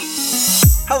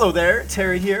Hello there,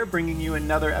 Terry here, bringing you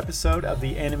another episode of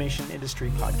the Animation Industry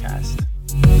Podcast.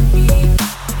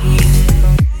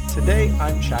 Today,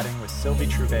 I'm chatting with Sylvie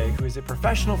Trouvé, who is a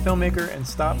professional filmmaker and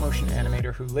stop-motion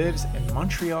animator who lives in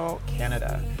Montreal,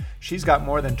 Canada. She's got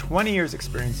more than 20 years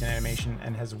experience in animation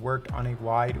and has worked on a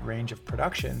wide range of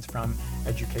productions, from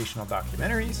educational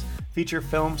documentaries, feature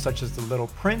films such as The Little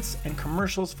Prince, and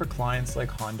commercials for clients like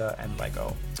Honda and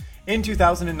Lego. In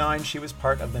 2009, she was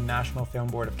part of the National Film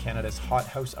Board of Canada's Hot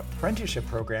House Apprenticeship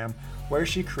program, where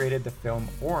she created the film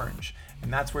Orange.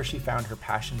 And that's where she found her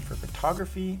passion for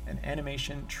photography and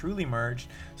animation truly merged.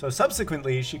 So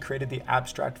subsequently, she created the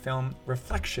abstract film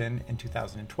Reflection in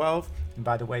 2012. And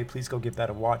by the way, please go give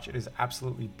that a watch. It is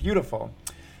absolutely beautiful.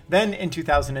 Then in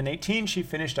 2018, she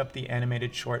finished up the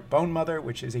animated short Bone Mother,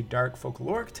 which is a dark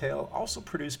folkloric tale also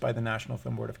produced by the National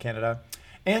Film Board of Canada.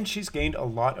 And she's gained a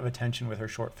lot of attention with her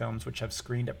short films, which have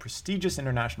screened at prestigious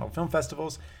international film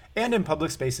festivals and in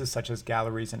public spaces such as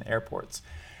galleries and airports.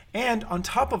 And on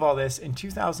top of all this, in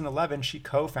 2011, she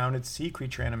co-founded Sea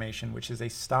Creature Animation, which is a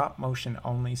stop-motion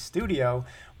only studio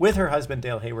with her husband,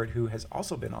 Dale Hayward, who has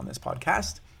also been on this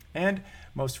podcast. And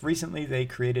most recently, they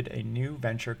created a new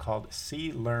venture called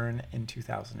Sea Learn in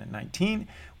 2019,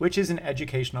 which is an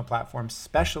educational platform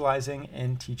specializing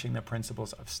in teaching the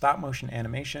principles of stop-motion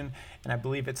animation. And I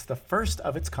believe it's the first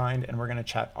of its kind, and we're going to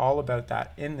chat all about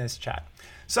that in this chat.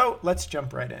 So let's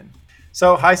jump right in.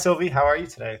 So hi, Sylvie. How are you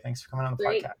today? Thanks for coming on the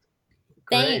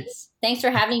podcast. Thanks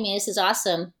for having me. This is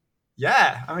awesome.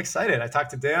 Yeah, I'm excited. I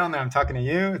talked to Dale, now I'm talking to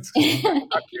you. It's cool. I'll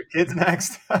talk to your kids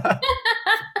next.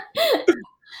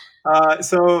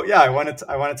 I want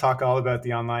to talk all about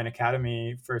the online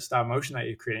academy for stop motion that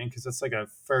you're creating, because it's like a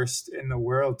first in the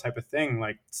world type of thing.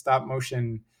 Like, stop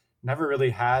motion never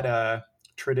really had a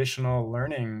traditional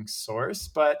learning source.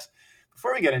 But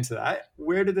before we get into that,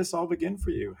 where did this all begin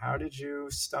for you? How did you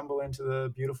stumble into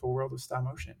the beautiful world of stop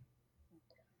motion?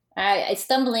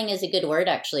 Stumbling is a good word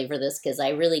actually for this, because I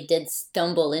really did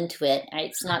stumble into it.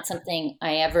 It's not something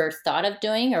I ever thought of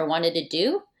doing or wanted to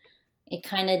do. It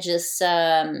kind of just,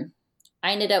 I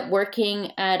ended up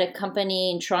working at a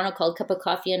company in Toronto called Cup of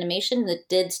Coffee Animation that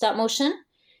did stop motion,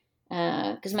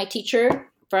 because my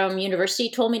teacher from university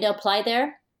told me to apply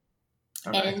there.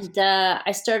 Oh, nice. And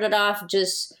I started off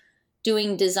just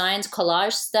doing designs,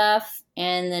 collage stuff,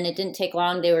 and then it didn't take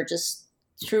long. They were just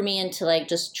threw me into like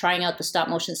just trying out the stop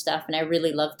motion stuff, and I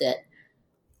really loved it.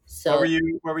 So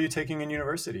what were you taking in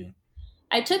university?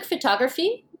 I took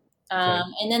photography. Okay.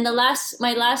 And then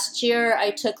my last year,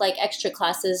 I took like extra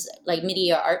classes, like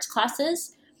media arts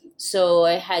classes. So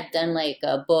I had done like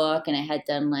a book, and I had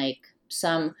done like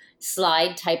some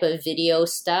slide type of video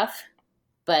stuff,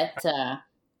 but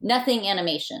nothing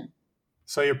animation.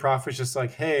 So your prof was just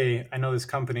like, hey, I know this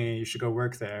company, you should go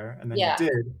work there. And then you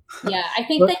did. Yeah, I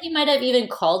think that he might have even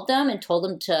called them and told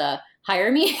them to hire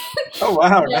me. Oh,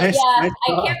 wow. Nice. Yeah, nice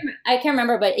I can't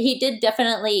remember, but he did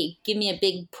definitely give me a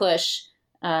big push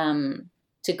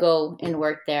to go and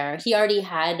work there. He already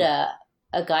had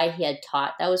a guy he had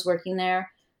taught that was working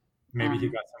there. Maybe he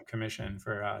got some commission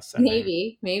for us.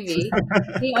 Maybe.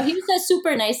 He was a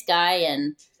super nice guy,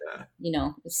 and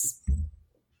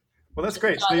well, that's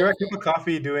great. So you're at Cup of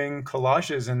Coffee doing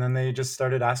collages, and then they just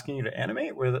started asking you to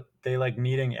animate? Were they like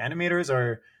needing animators,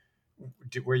 or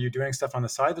were you doing stuff on the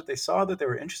side that they saw that they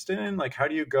were interested in? Like, how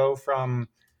do you go from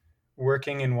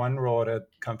working in one role at a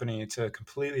company to a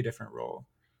completely different role?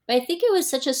 I think it was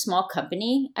such a small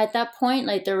company at that point.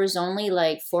 Like, there was only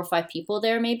like 4 or 5 people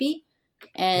there maybe.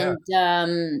 And,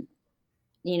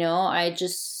 I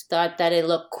just thought that it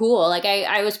looked cool. Like,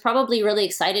 I was probably really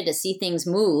excited to see things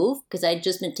move, because I'd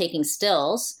just been taking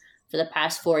stills for the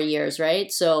past 4 years, right?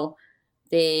 So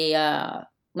they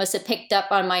must have picked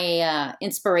up on my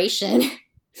inspiration.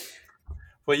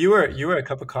 Well, you were a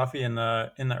Cup of Coffee in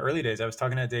the early days. I was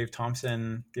talking to Dave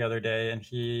Thompson the other day, and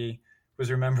he was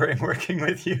remembering working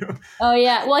with you. Oh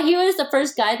yeah, well, he was the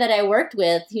first guy that I worked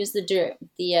with. He was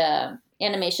the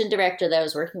animation director that I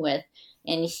was working with,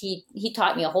 and he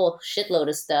taught me a whole shitload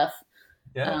of stuff.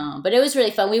 Yeah. But it was really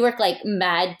fun. We worked like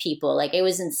mad people. Like, it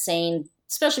was insane,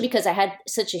 especially because I had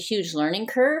such a huge learning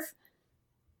curve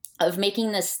of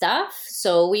making this stuff.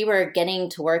 So we were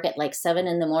getting to work at like 7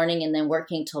 a.m, and then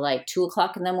working till like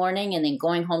 2:00 in the morning, and then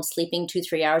going home, sleeping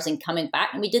 2-3 hours, and coming back.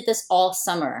 And we did this all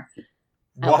summer.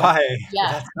 Why?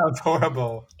 Yeah. That sounds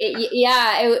horrible.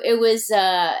 It was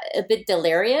a bit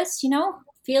delirious,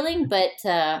 feeling, but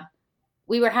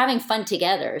we were having fun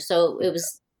together. So it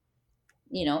was,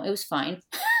 it was fine.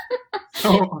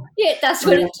 Yeah, that's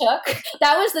what it took.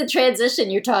 That was the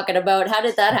transition you're talking about. How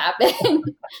did that happen?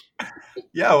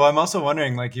 Yeah, well, I'm also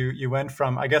wondering, like, you went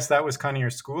from, I guess that was kind of your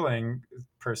schooling,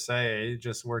 per se,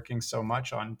 just working so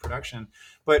much on production.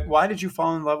 But why did you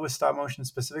fall in love with stop motion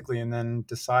specifically and then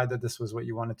decide that this was what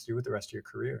you wanted to do with the rest of your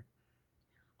career?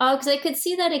 Because I could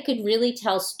see that it could really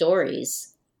tell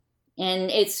stories, and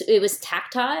it was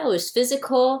tactile, it was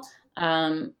physical.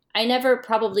 I never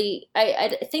probably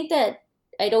I think that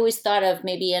I'd always thought of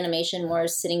maybe animation more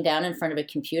as sitting down in front of a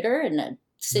computer, and Mm.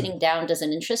 sitting down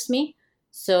doesn't interest me.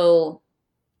 So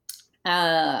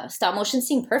stop motion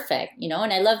seemed perfect, and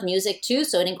I love music too,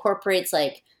 so it incorporates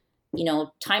like,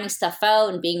 timing stuff out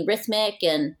and being rhythmic,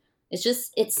 and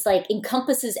it's like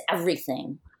encompasses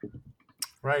everything.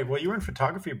 Right. Well, you were in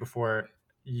photography before,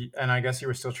 and I guess you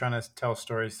were still trying to tell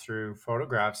stories through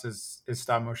photographs. Is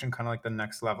stop motion kind of like the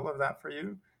next level of that for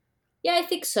you? Yeah, I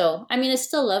think so. I mean, I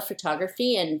still love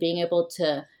photography and being able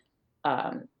to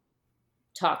um,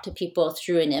 talk to people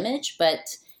through an image,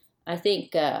 but I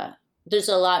think there's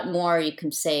a lot more you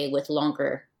can say with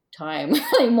longer time,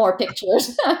 like more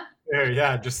pictures.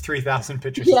 Yeah, just 3,000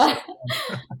 pictures. Yeah,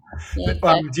 yeah,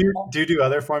 Do you do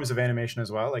other forms of animation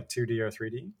as well, like 2D or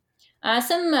 3D?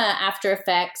 some After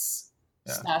Effects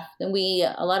Yeah, stuff. And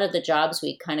a lot of the jobs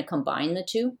we kind of combine the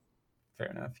two,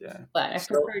 fair enough. Yeah. but I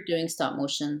So, prefer doing stop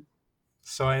motion.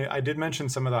 I did mention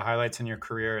some of the highlights in your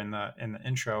career in the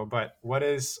intro, but what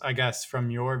is, I guess,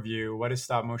 from your view, what has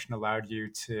stop motion allowed you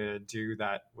to do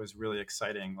that was really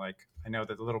exciting? Like, I know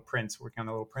that the Little Prince, working on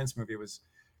the Little Prince movie was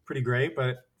pretty great,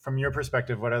 but from your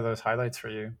perspective, what are those highlights for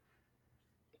you?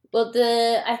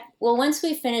 Once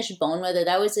we finished Bone Mother,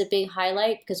 that was a big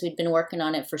highlight because we'd been working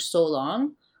on it for so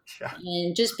long, Yeah.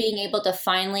 and just being able to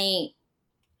finally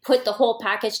put the whole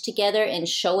package together and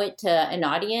show it to an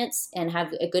audience and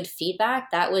have a good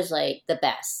feedback, that was like the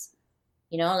best.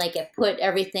 Like it put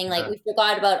everything, like Yeah. we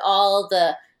forgot about all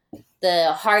the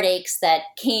heartaches that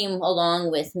came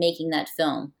along with making that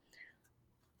film.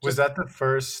 Was Just that the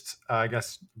first, I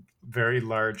guess, very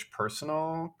large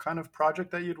personal kind of project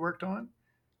that you'd worked on?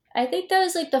 I think that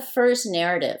was like the first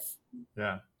narrative.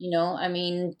 Yeah. I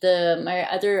mean, the my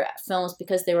other films,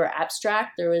 because they were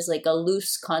abstract, there was like a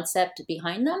loose concept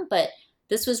behind them, but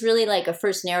this was really like a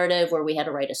first narrative where we had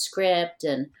to write a script,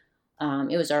 and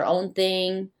it was our own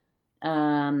thing.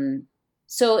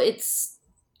 So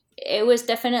it was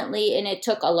definitely, and it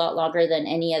took a lot longer than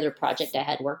any other project I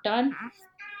had worked on.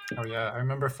 Oh yeah, I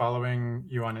remember following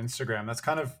you on Instagram. That's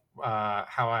kind of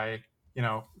how I, you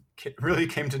know, really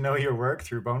came to know your work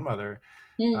through Bone Mother.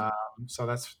 Hmm. Um, so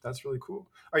that's really cool.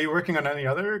 Are you working on any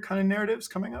other kind of narratives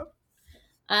coming up?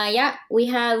 Yeah, we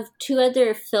have two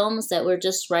other films that we're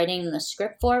just writing the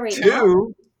script for right now.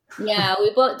 Two. Yeah,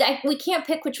 we can't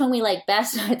pick which one we like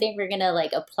best. So I think we're gonna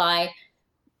like apply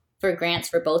for grants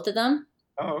for both of them.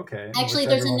 Oh, okay. Actually,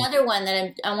 there's Whichever one. another one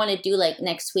that I want to do like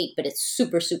next week, but it's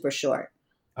super super short.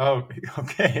 Oh,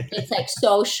 okay. It's like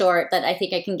so short that I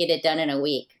think I can get it done in a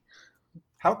week.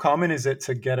 How common is it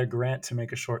to get a grant to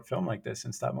make a short film like this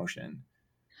in stop motion?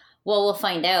 Well, we'll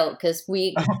find out because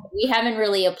we haven't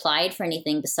really applied for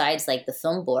anything besides like the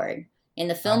film board. In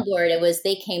the film Ah, board, it was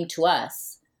they came to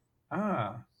us.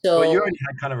 ah. Well, you So already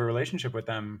had kind of a relationship with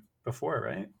them before,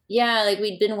 right? yeah, like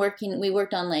we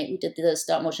worked on like we did the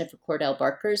stop motion for Cordell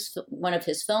Barker's one of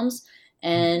his films, Mhm.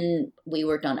 and we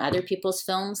worked on other people's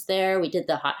films there. We did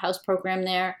the Hot House program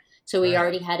there, so we Right.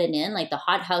 already had it in. Like the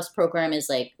Hot House program is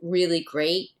like really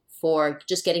great for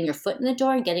just getting your foot in the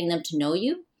door and getting them to know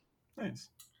you. Nice.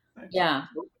 Nice. Yeah,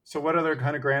 So what other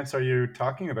kind of grants are you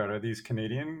talking about? Are these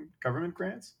Canadian government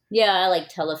grants? yeah, I like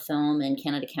Telefilm and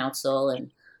Canada Council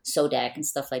and SODAC and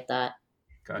stuff like that.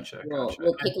 Gotcha, We'll gotcha.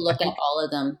 we'll I, take a I look at think all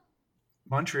of them.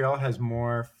 Montreal has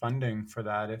more funding for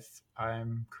that, if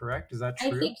I'm correct. Is that I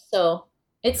true? think so.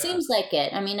 It Yeah. seems like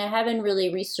it. I mean, I haven't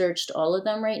really researched all of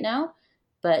them right now,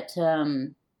 but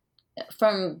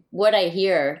from what I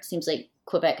hear, it seems like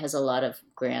Quebec has a lot of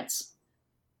grants.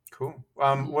 Cool.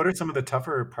 What are some of the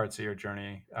tougher parts of your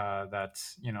journey that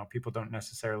people don't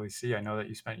necessarily see? I know that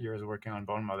you spent years working on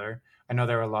Bone Mother. I know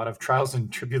there are a lot of trials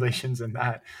and tribulations in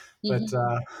that, but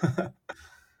Mhm.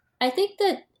 I think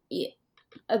that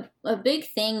a big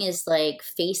thing is like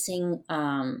facing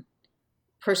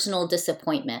personal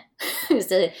disappointment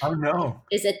is a oh no,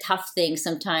 is a tough thing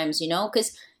sometimes,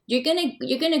 because you're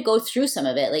gonna go through some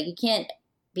of it. Like you can't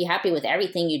be happy with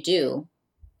everything you do,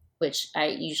 which I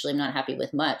usually am not happy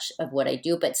with much of what I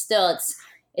do, but still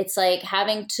it's like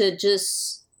having to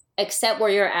just accept where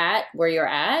you're at,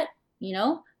 you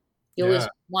know? You always yeah,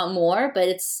 want more, but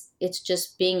it's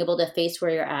just being able to face where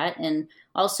you're at. And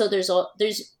also there's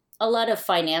a lot of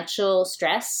financial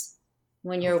stress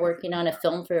when oh, you're for working sure. on a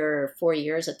film for 4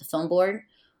 years at the film board.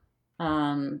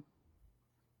 Um,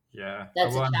 Yeah.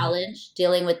 That's a Well, challenge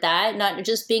dealing with that, not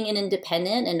just being an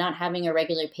independent and not having a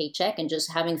regular paycheck and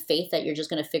just having faith that you're just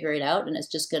going to figure it out and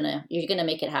you're going to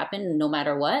make it happen no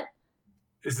matter what.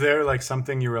 is there like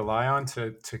something you rely on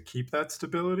to keep that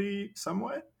stability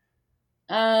somewhat?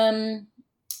 Um,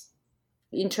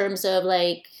 in terms of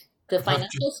like the Or just,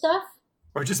 financial stuff,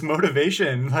 or just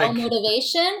motivation? oh, Like,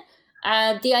 motivation.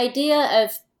 The idea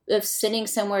of sitting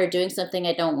somewhere doing something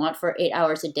I don't want for 8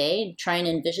 hours a day, trying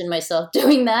to envision myself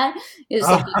doing that is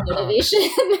a big oh, motivation.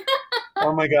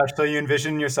 oh my gosh. So you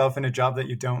envision yourself in a job that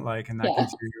you don't like, and that Yeah,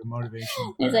 gives you your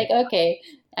motivation it's for like okay,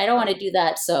 I don't want to do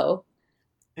that, so.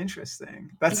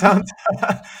 interesting. That Mhm. sounds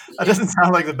that doesn't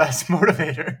sound like the best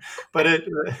motivator, but it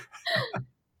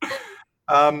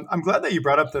I'm glad that you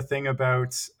brought up the thing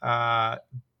about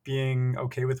being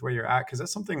okay with where you're at, because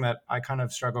that's something that I kind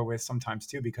of struggle with sometimes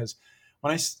too. Because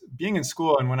being in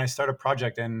school and when I start a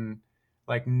project and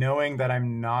like knowing that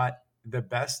I'm not the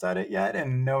best at it yet,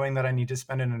 and knowing that I need to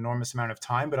spend an enormous amount of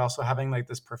time, but also having like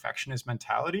this perfectionist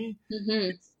mentality, Hmm.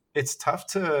 it's tough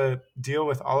to deal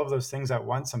with all of those things at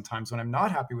once sometimes when I'm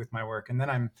not happy with my work, and then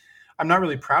I'm not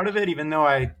really proud of it even though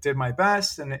I did my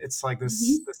best, and it's like Hmm.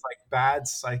 this like bad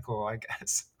cycle, I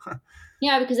guess.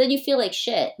 Yeah, because then you feel like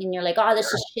shit, and you're like, "Oh,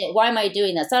 this is shit. Why am I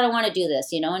doing this? I don't want to do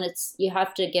this," And it's you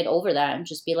have to get over that and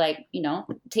just be like,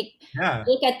 take Yeah.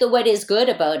 look at the what is good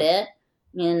about it,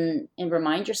 and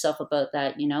remind yourself about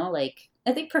that. Like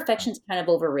I think perfection's kind of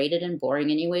overrated and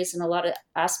boring, anyways, in a lot of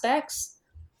aspects.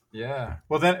 Yeah.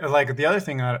 Well, then, like, the other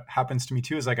thing that happens to me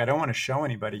too is like I don't want to show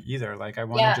anybody either. Like, I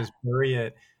want to Yeah, just bury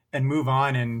it and move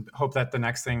on and hope that the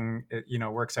next thing,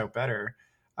 works out better.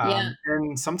 yeah,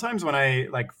 And sometimes when I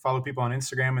like follow people on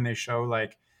Instagram and they show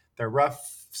like their rough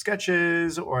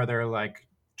sketches or their like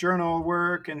journal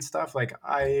work and stuff, like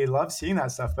I love seeing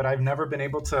that stuff, but I've never been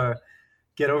able to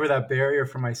get over that barrier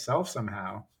for myself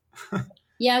somehow.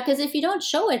 yeah. Because if you don't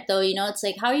show it, though, it's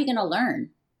like, how are you going to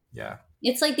learn? Yeah.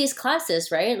 It's like these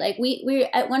classes, right? Like we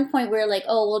at one point we were like,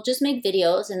 oh, we'll just make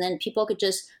videos and then people could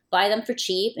just buy them for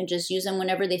cheap and just use them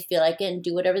whenever they feel like it and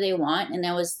do whatever they want.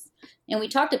 And we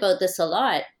talked about this a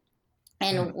lot.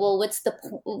 And Mm, well,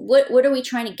 what are we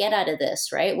trying to get out of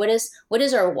this, right? What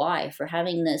is our why for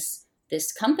having this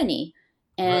company?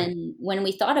 right. And when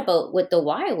we thought about what the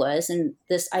why was and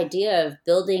this idea of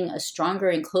building a stronger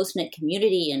and close knit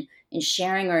community and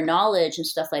sharing our knowledge and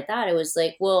stuff like that, it was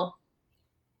like, well,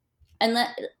 and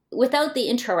that without the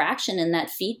interaction and that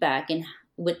feedback and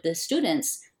with the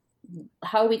students,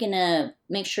 how are we going to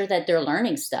make sure that they're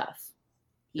learning stuff?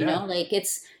 Yeah. Like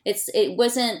it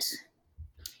wasn't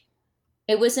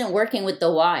working with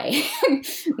the why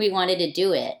we wanted to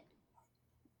do it.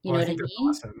 You Well, know I what I think that's mean?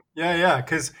 awesome. Yeah, yeah.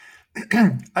 Because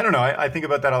I don't know. I think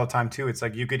about that all the time too. It's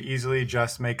like you could easily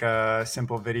just make a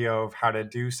simple video of how to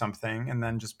do something and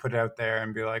then just put it out there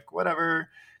and be like, whatever,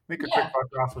 make a quick Yeah. buck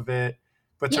off of it.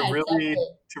 But Yeah, exactly.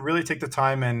 to really take the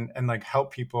time and like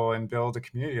help people and build a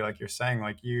community, like you're saying,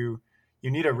 like you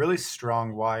need a really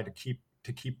strong why to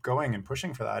keep going and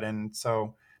pushing for that. And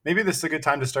so maybe this is a good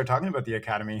time to start talking about the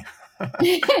academy.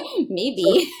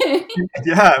 Maybe.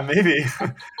 Yeah, maybe.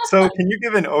 So, can you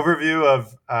give an overview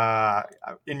of,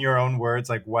 in your own words,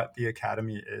 like what the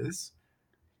academy is?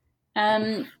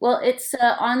 Well, it's an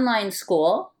online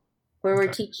school where we're Okay.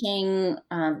 teaching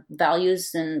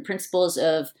values and principles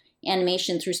of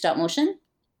animation through stop motion.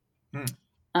 Hmm.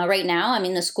 Right now, I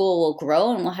mean, the school will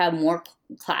grow and we'll have more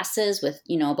classes with,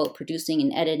 about producing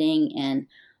and editing and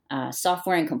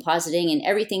software and compositing and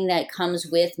everything that comes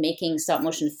with making stop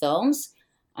motion films.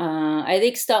 I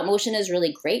think stop motion is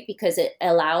really great because it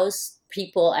allows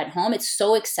people at home. It's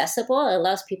so accessible. It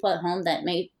allows people at home that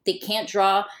they can't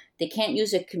draw, they can't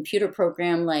use a computer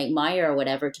program like Maya or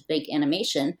whatever to make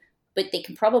animation, but they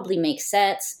can probably make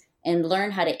sets and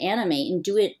learn how to animate and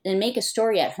do it and make a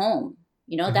story at home.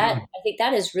 That Hmm. I think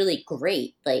that is really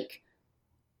great. Like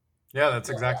Yeah, that's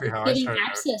exactly how I giving started out.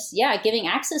 access, yeah, giving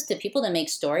access to people to make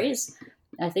stories,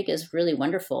 I think is really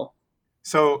wonderful.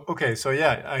 So, okay, so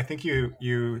yeah, I think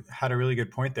you had a really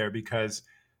good point there because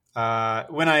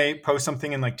when I post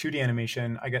something in like 2D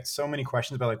animation, I get so many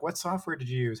questions about like what software did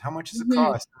you use, how much does it Hmm.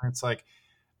 cost, and it's like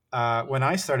when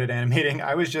I started animating,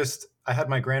 I had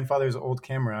my grandfather's old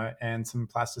camera and some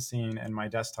plasticine and my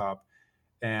desktop,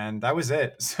 and that was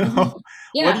it. Hmm. So,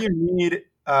 what do Yeah. you need?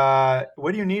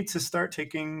 What do you need to start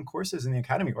taking courses in the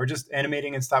academy, or just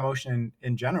animating and stop motion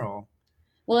in general?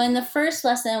 Well, in the first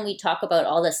lesson, we talk about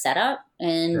all the setup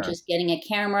and Yeah. just getting a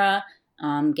camera,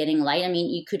 getting light. I mean,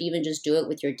 you could even just do it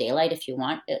with your daylight if you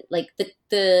want. Like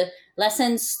the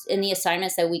lessons and the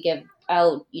assignments that we give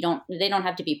out, they don't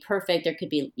have to be perfect. There could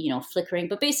be, flickering,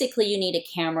 but basically you need a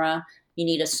camera, you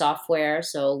need a software.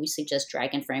 So we suggest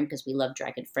Dragon Frame because we love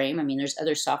Dragon Frame. I mean, there's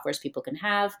other softwares people can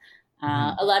have.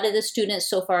 Hmm. A lot of the students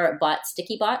so far bought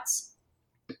Sticky Bots.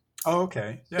 Oh,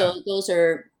 okay. Yeah. So those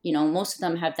are, most of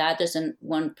them have that. There's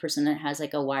one person that has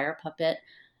like a wire puppet.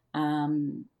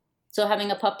 So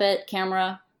having a puppet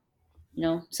camera,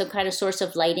 some kind of source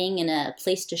of lighting and a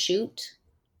place to shoot.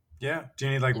 Yeah. Do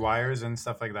you need like wires and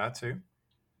stuff like that too?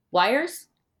 Wires.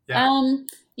 Yeah.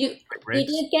 You Like we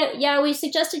rigs? did get yeah, we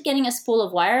suggested getting a spool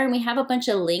of wire, and we have a bunch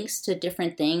of links to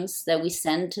different things that we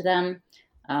send to them.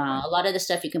 Okay. A lot of the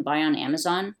stuff you can buy on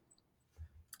Amazon.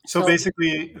 So So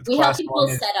basically, we help class people one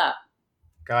is set up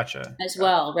gotcha. as Gotcha.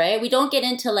 well, right? We don't get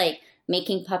into like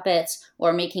making puppets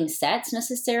or making sets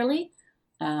necessarily,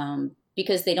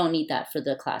 because they don't need that for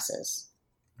the classes.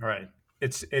 Right.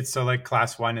 It's so like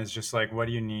class one is just like what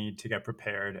do you need to get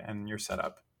prepared and your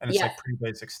setup, and it's Yeah, like pretty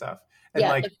basic stuff. And yeah.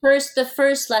 like The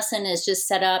first lesson is just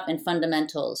setup and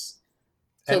fundamentals.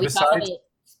 So and we talk about besides, yeah,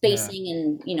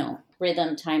 spacing and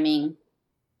rhythm, timing.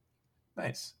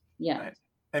 nice, Yeah. nice.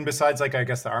 And besides, like I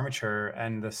guess the armature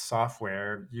and the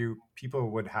software, you people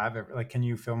would have it. Like, can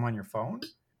you film on your phone?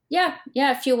 Yeah,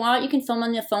 yeah. If you want, you can film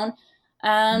on your phone.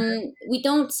 Okay. We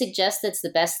don't suggest that's the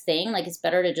best thing. Like, it's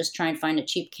better to just try and find a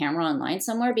cheap camera online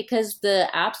somewhere because the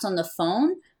apps on the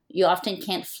phone you often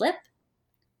can't flip,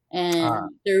 Ah, and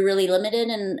they're really limited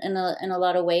in a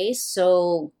lot of ways.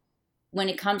 So when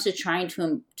it comes to trying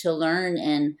to learn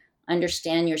and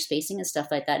understand your spacing and stuff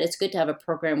like that, it's good to have a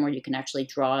program where you can actually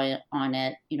draw on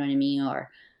it. You know what I mean? Or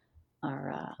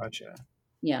gotcha.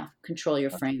 yeah, control your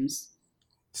frames.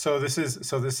 So this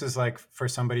is like for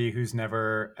somebody who's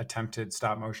never attempted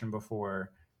stop motion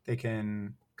before, they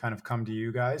can kind of come to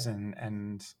you guys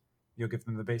and you'll give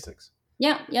them the basics.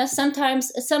 Yeah, yeah.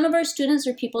 Sometimes some of our students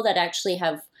are people that actually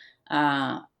have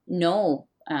no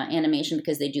animation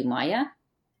because they do Maya.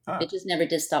 They Ah, just never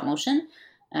did stop motion.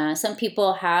 Some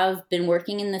people have been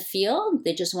working in the field.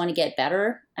 They just want to get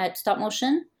better at stop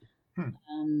motion. hmm.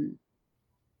 Um,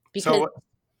 because, So,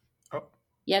 oh,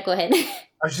 yeah, go ahead.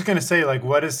 I was just gonna say, like,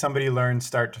 what does somebody learn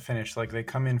start to finish? Like, they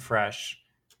come in fresh,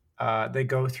 they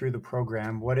go through the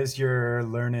program. What is your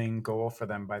learning goal for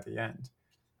them by the end?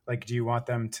 Like, do you want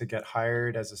them to get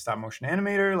hired as a stop motion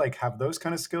animator? Like, have those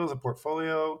kind of skills, a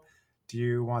portfolio? Do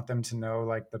you want them to know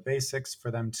like the basics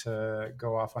for them to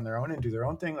go off on their own and do their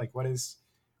own thing? Like, what is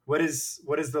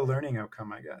the learning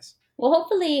outcome? I guess. Well,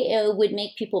 hopefully, it would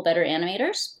make people better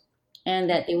animators and Hmm.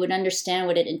 that they would understand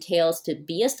what it entails to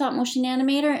be a stop motion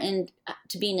animator and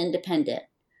to be an independent.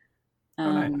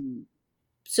 Oh, nice. Um,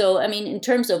 so, I mean, in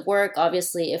terms of work,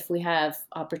 obviously, if we have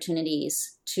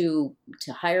opportunities to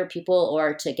hire people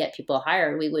or to get people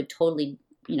hired, we would totally,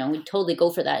 we'd totally go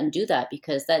for that and do that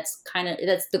because that's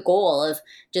the goal of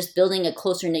just building a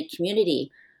closer knit community,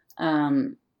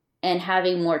 um, and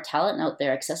having more talent out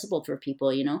there accessible for people.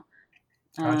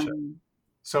 Gotcha. Um,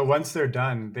 So once they're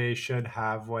done, they should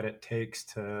have what it takes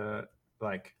to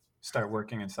like start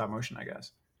working in stop motion, I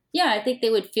guess. yeah, I think they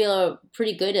would feel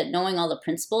pretty good at knowing all the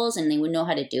principles and they would know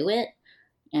how to do it.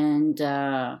 And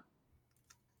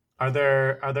Are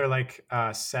there like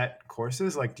set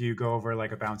courses? Like, do you go over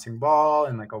like a bouncing ball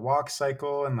and like a walk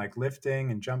cycle and like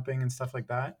lifting and jumping and stuff like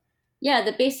that? Yeah,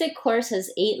 the basic course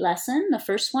has 8 lessons, the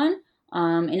first one.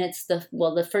 And it's the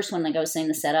first one, like I was saying,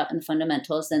 the setup and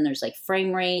fundamentals. Then there's like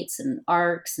frame rates and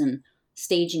arcs and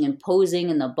staging and posing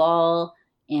and the ball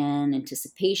and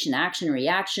anticipation, action,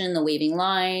 reaction, the waving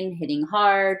line, hitting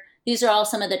hard. These are all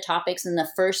some of the topics in the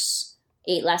first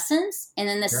 8 lessons. And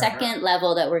then the Yeah. second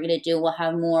level that we're going to do will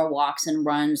have more walks and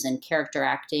runs and character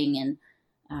acting and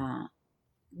uh,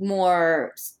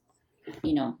 more,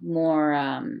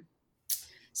 more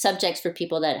subjects for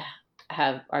people that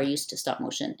are used to stop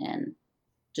motion and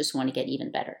just want to get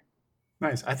even better.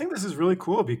 Nice. I think this is really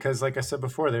cool because, like I said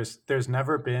before, there's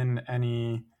never been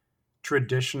any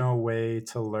traditional way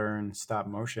to learn stop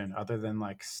motion other than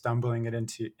like stumbling it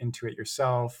into it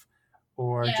yourself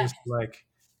or Yeah, just like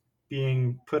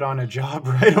being put on a job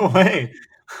right away.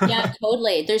 yeah,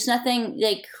 totally. There's nothing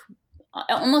like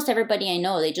almost everybody I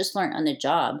know, they just learn on the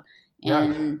job. Yeah.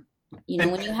 And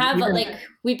And when you have even like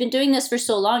we've been doing this for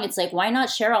so long, it's like why not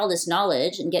share all this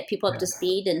knowledge and get people up yeah. to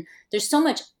speed? And there's so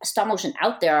much stop motion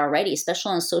out there already,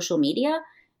 especially on social media.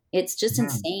 It's just Mhm.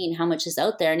 insane how much is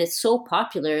out there, and it's so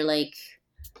popular. Like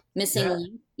Yeah.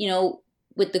 missing,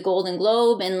 with the Golden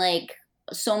Globe and like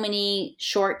so many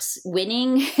shorts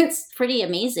winning. It's pretty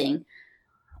amazing.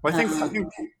 Well, I think Um,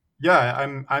 yeah,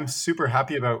 I'm super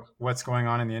happy about what's going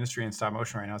on in the industry in stop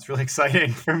motion right now. It's really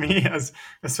exciting for me as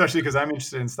especially because I'm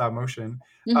interested in stop motion.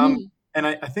 Um, mhm. and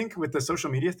I think with the social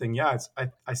media thing, yeah,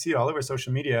 I see it all over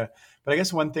social media. But I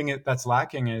guess one thing that's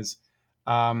lacking is,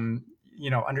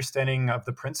 understanding of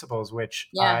the principles, which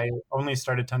Yeah. I only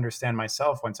started to understand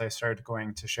myself once I started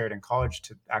going to Sheridan College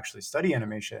to actually study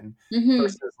animation, Mm-hmm.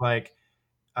 versus like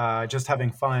just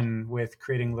having fun with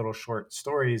creating little short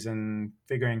stories and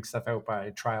figuring stuff out by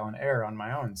trial and error on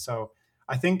my own. So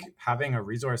I think having a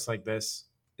resource like this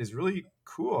is really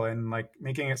cool, and like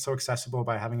making it so accessible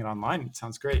by having it online. It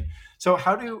sounds great. So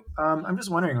how do I'm just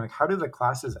wondering, like, how do the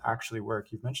classes actually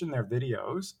work? You've mentioned their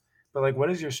videos, but like, what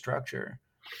is your structure?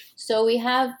 So we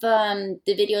have the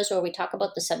videos where we talk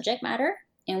about the subject matter,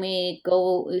 and we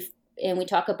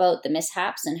talk about the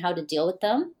mishaps and how to deal with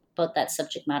them about that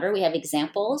subject matter. We have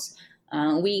examples.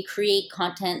 We create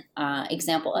content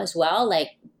example as well,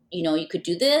 like you could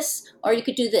do this or you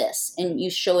could do this, and you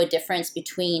show a difference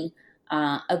between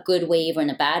a good wave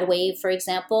and a bad wave, for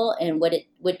example, and what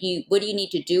do you need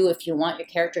to do if you want your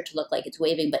character to look like it's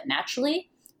waving but naturally,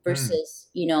 Hmm. versus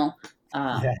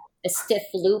uh, Yeah. a stiff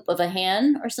loop of a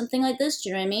hand or something like this. Do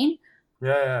you know what I mean?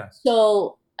 Yeah. Yeah.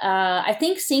 So I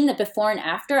think seeing the before and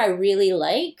after I really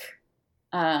like.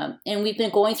 And we've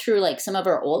been going through like some of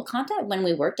our old content when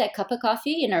we worked at Cup of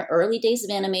Coffee in our early days of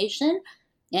animation,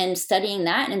 and studying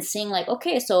that and seeing like,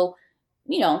 okay, so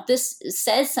this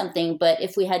says something, but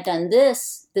if we had done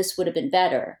this, this would have been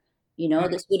better. Hmm.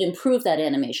 This would improve that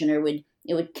animation, or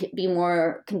it would be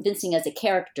more convincing as a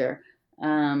character.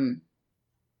 Um,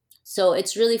 so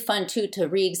it's really fun too to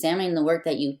re-examine the work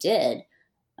that you did.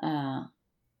 Uh,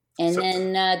 and So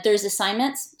then there's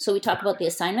assignments. So we talk about the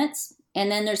assignments,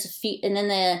 and then there's and then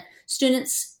the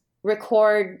students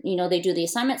record. They do the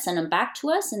assignments, send them back to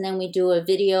us, and then we do a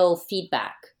video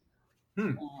feedback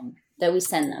that we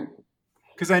send them.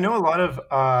 because I know a lot of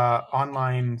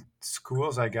online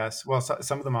schools, I guess. Well,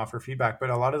 some of them offer feedback, but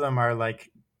a lot of them are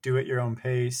like do at your own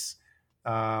pace.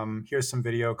 Here's some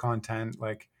video content,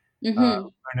 like Hmm.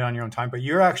 learn it on your own time. But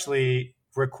you're actually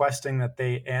requesting that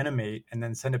they animate and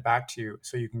then send it back to you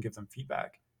so you can give them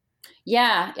feedback.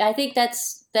 Yeah, I think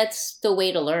that's the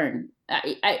way to learn.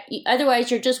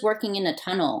 Otherwise, you're just working in a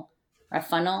tunnel, or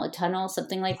a tunnel,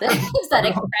 something like that. Is that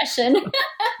expression?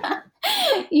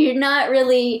 You're not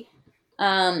really,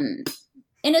 um,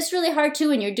 and it's really hard too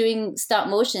when you're doing stop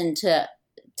motion to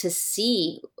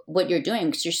see what you're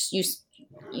doing, because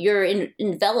you're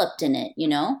enveloped in it.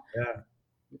 Yeah.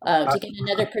 To get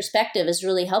another perspective is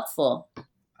really helpful.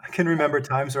 I can remember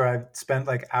times where I've spent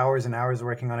like hours and hours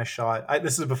working on a shot.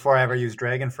 This is before I ever used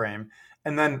Dragon Frame,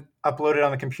 and then upload it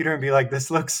on the computer and be like, "This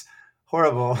looks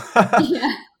horrible."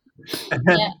 Yeah, And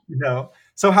yeah. then,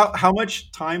 so how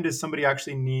much time does somebody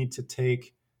actually need to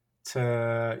take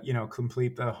to,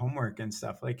 complete the homework and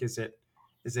stuff? Like, is it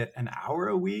an hour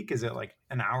a week? Is it like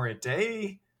an hour a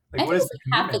day? Like, I what think is it's the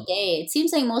like half a commitment? day. It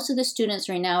seems like most of the students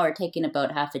right now are taking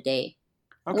about half a day.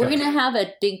 We're Okay. going to have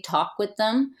a big talk with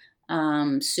them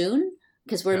soon,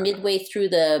 because we're Yeah. midway through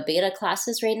the beta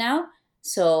classes right now.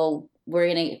 So we're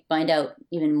going to find out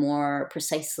even more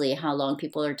precisely how long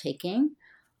people are taking,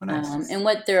 Oh, nice. and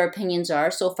what their opinions are.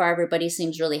 So far, everybody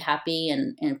seems really happy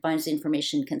and finds the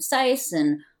information concise,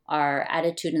 and our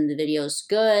attitude in the video is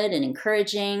good and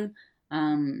encouraging,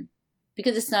 um,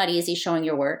 because it's not easy showing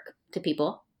your work to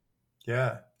people.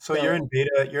 Yeah. So you're So in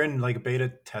beta, you're in like a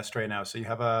beta test right now. So you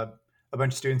have a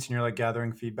bunch of students and you're like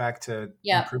gathering feedback to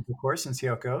yeah, improve the course and see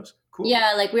how it goes. Cool.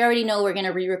 yeah, like we already know we're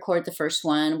gonna re-record the first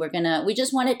one. We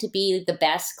just want it to be the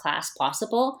best class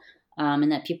possible,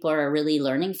 and that people are really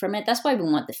learning from it. That's why we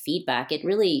want the feedback. It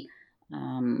really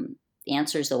um,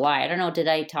 answers the why. I don't know. Did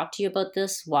I talk to you about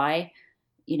this? Why?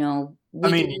 I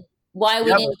We mean, didn't. Why we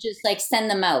yeah, didn't just like send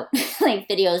them out like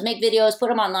videos, make videos, put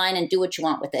them online, and do what you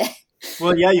want with it.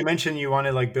 well, yeah, you mentioned you want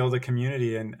to like build a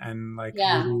community and like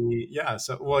Yeah. really, yeah.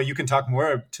 So, well, you can talk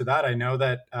more to that. I know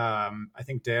that I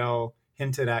think Dale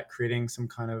hinted at creating some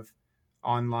kind of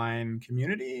online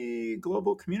community,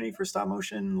 global community for stop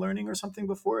motion learning or something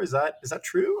before. Is that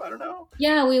true? I don't know.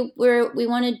 Yeah, we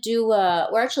want to do.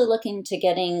 We're actually looking to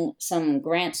getting some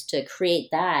grants to create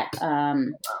that,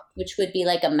 which would be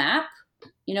like a map,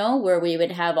 where we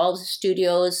would have all the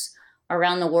studios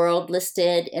around the world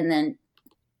listed, and then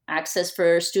access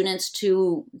for students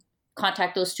to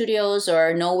contact those studios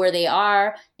or know where they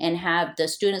are, and have the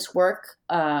students' work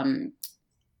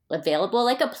available,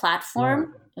 like a Yeah,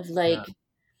 platform of yeah. like.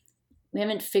 We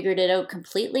haven't figured it out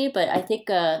completely, but I think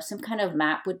some kind of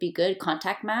map would be good,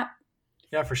 contact map.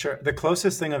 Yeah, for sure. The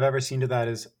closest thing I've ever seen to that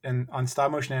is on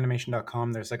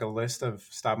stopmotionanimation.com. There's like a list of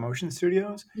stop motion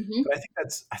studios, Hmm. but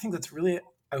I think that's really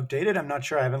outdated. I'm not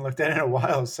sure. I haven't looked at it in a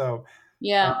while. So,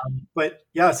 Yeah. but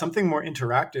yeah, something more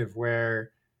interactive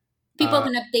where People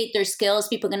can update their skills.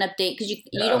 People can update because you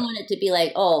don't want it to be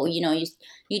like, oh,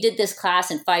 you did this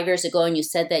class and 5 years ago and you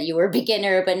said that you were a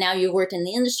beginner, but now you've worked in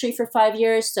the industry for 5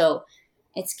 years. So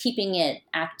it's keeping it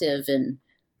active and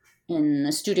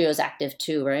the studio's active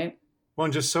too, right? Well,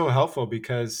 and just so helpful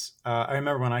because I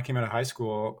remember when I came out of high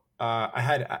school, I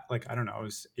had like, I don't know, I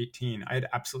was 18. I had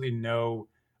absolutely no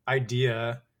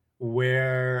idea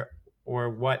where or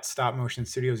what stop motion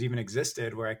studios even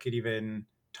existed where I could even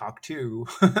talk to.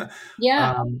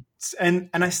 Yeah. And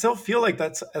I still feel like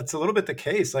that's a little bit the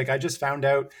case. Like I just found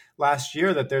out last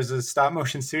year that there's a stop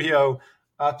motion studio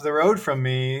up the road from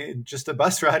me, just a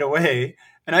bus ride away.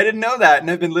 And I didn't know that. And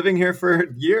I've been living here for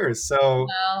years. So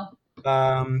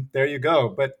Wow. there you go.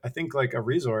 But I think like a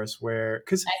resource where,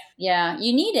 because Yeah,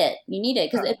 you need it. You need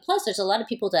it because plus there's a lot of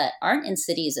people that aren't in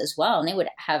cities as well, and they would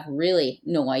have really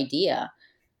no idea.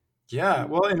 yeah,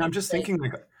 well, and I'm just thinking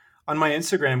like on my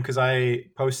Instagram, because I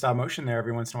post stop motion there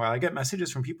every once in a while, I get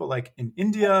messages from people like in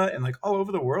India and like all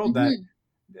over the world that,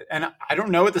 Hmm. and I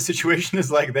don't know what the situation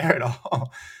is like there at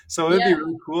all. So it'd be Yeah.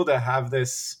 really cool to have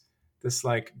this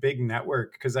like big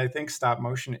network because I think stop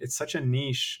motion, it's such a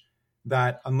niche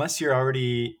that unless you're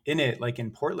already in it, like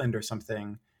in Portland or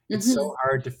something, it's Hmm. so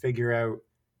hard to figure out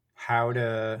how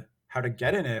to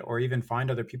get in it or even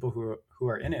find other people who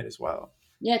are in it as well.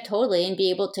 Yeah, totally. And be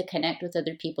able to connect with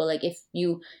other people. Like if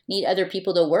you need other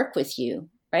people to work with you,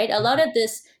 right? A lot of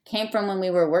this came from when we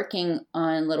were working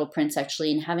on Little Prince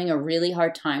actually and having a really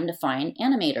hard time to find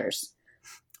animators.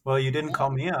 Well, you didn't call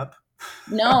me up.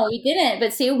 No, we didn't.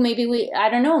 But see, I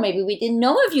don't know, maybe we didn't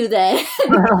know of you then.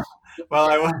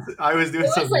 Well, I was doing It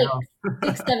was something like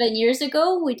else. 6, 7 years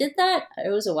ago we did that. It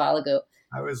was a while ago.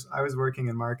 I was working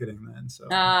in marketing then, so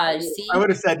Ah, I see? would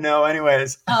have said no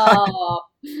anyways. Oh,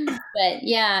 but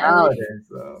yeah, it was. Nowadays,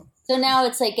 though. So now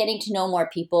it's like getting to know more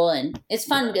people, and it's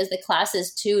fun because the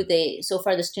classes too. So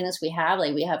far the students we have,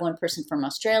 like we have one person from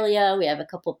Australia, we have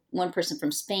one person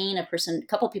from Spain, a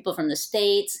couple people from the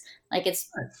States. Like it's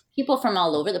Nice. people from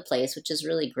all over the place, which is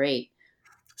really great.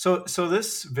 So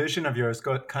this vision of yours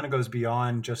kind of goes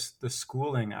beyond just the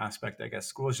schooling aspect, I guess.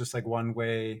 School is just like one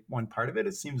part of it.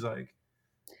 It seems like.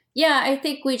 Yeah, I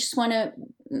think we just want to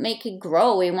make it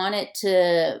grow. We want it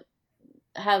to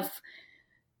have,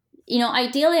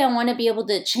 ideally, I want to be able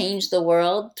to change the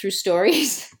world through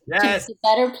stories to make Yes. it a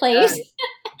better Yes. place.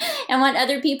 I want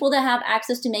other people to have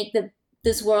access to make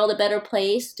this world a better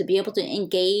place, to be able to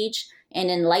engage and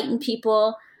enlighten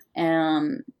people.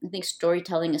 I think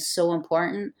storytelling is so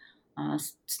important.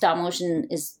 Stop motion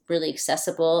is really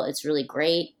accessible. It's really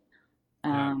great.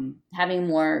 Yeah. Having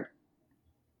more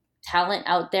talent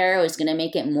out there is going to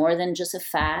make it more than just a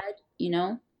fad,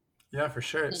 Yeah, for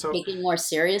sure. So taken more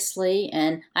seriously.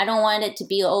 And I don't want it to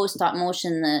be, oh, stop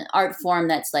motion, the art form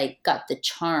that's like got the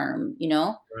charm,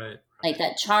 right, like right.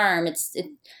 that charm.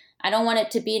 I don't want it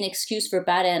to be an excuse for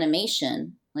bad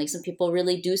animation. Like some people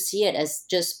really do see it as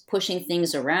just pushing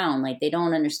things around. Like they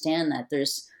don't understand that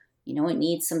it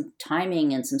needs some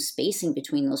timing and some spacing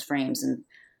between those frames. And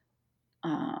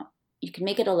you can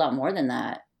make it a lot more than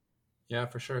that. Yeah,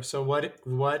 for sure. So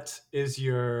what is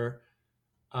your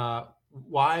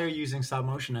why are you using stop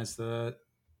motion as the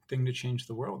thing to change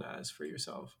the world as for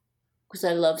yourself? Because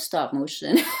I love stop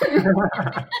motion.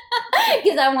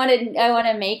 Because I want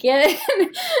to make it. Yeah.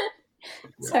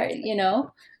 Sorry,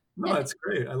 No, that's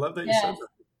great. I love that you yeah. said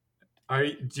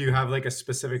that. Do you have like a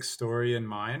specific story in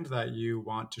mind that you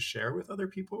want to share with other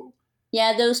people?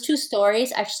 Yeah, those two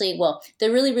stories actually, well,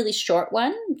 the really, really short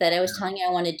one that I was telling you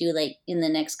I want to do like in the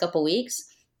next couple weeks.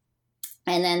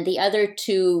 And then the other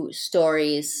two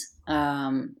stories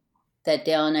that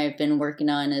Dale and I have been working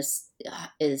on is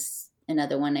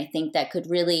another one I think that could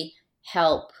really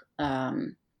help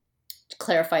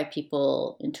clarify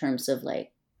people in terms of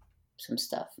like some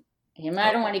stuff.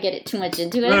 I don't want to get it too much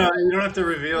into No, it. no, you don't have to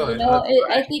reveal it.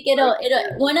 I think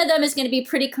one of them is going to be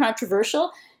pretty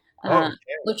controversial, Oh, uh,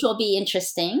 which will be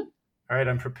interesting. all right.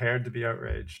 I'm prepared to be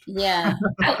outraged. Yeah,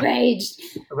 outraged.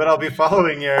 But I'll be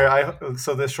following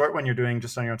so the short one you're doing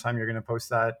just on your own time, you're going to post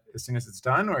that as soon as it's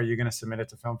done, or are you going to submit it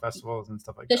to film festivals and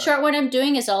stuff like The that? short one I'm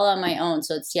doing is all on my own,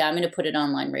 so I'm going to put it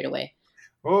online right away.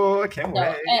 Oh, I can't So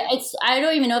wait. I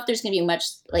don't even know if there's going to be much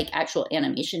like actual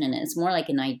animation in it. It's more like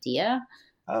an idea,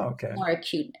 Oh, okay. more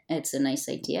acute. It's a nice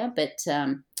idea, but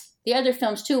the other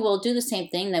films too will do the same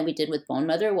thing that we did with Bone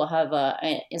Mother. We'll have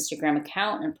an Instagram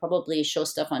account and probably show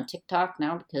stuff on TikTok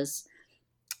now because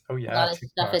Oh, a yeah. lot of stuff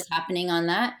TikTok. is happening on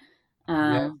that.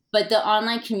 Yeah. But the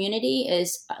online community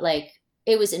is like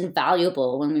it was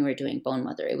invaluable when we were doing Bone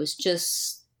Mother. It was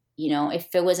just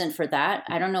if it wasn't for that,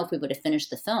 I don't know if we would have finished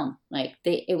the film. Like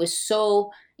it was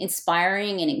so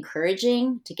inspiring and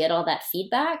encouraging to get all that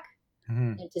feedback.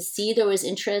 Mhm. and to see there was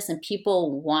interest and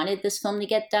people wanted this film to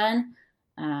get done.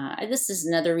 This is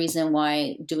another reason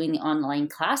why doing the online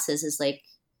classes is like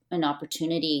an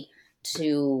opportunity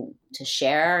to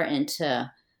share and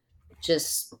to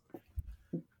just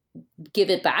give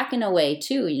it back in a way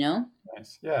too, you know?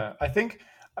 Nice. Yeah. I think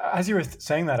as you were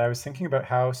saying that, I was thinking about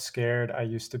how scared I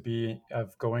used to be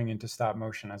of going into stop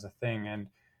motion as a thing. And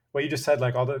what you just said,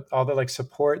 like all the like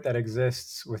support that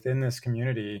exists within this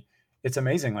community, it's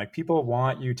amazing. Like people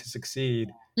want you to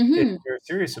succeed if Hmm. you're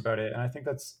serious about it. And I think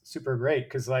that's super great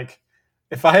because like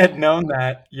if I had known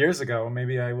that years ago,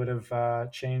 maybe I would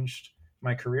have changed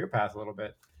my career path a little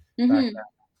bit back Hmm.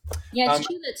 Yeah, then. it's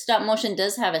true that stop motion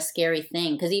does have a scary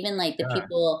thing because even like the Yeah.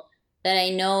 people that I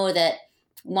know that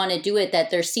want to do it, that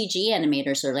they're CG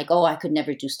animators are like, oh, I could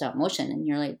never do stop motion. And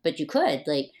you're like, but you could.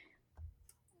 Like,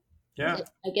 Yeah.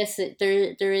 I guess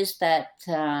there is that,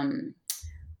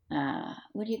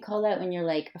 what do you call that when you're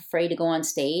like afraid to go on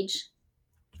stage?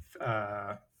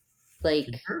 Uh, Like,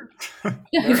 fear.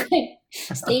 Yeah.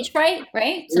 stage fright,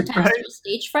 right? Sometimes Right. there's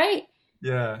stage fright.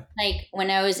 Yeah. Like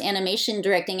when I was animation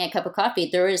directing at Cup of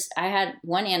Coffee, I had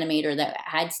one animator that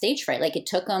had stage fright. Like it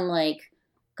took him like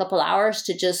a couple hours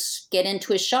to just get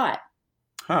into his shot.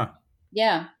 Huh.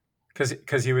 Yeah,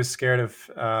 Because he was scared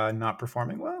of not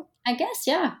performing well. I guess.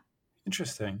 Yeah,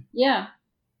 Interesting. yeah,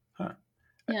 Huh.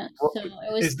 yeah. Well, So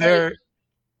it was is like,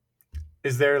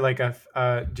 there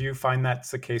like do you find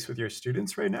that's the case with your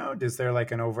students right now? Is there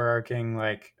like an overarching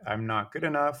like I'm not good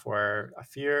enough or a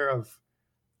fear of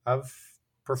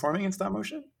performing in stop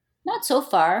motion? not so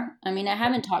far. I mean, I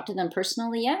haven't talked to them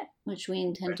personally yet, which we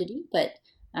intend to do. But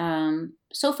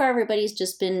so far, everybody's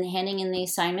just been handing in the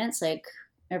assignments like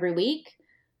every week.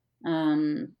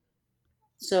 Um,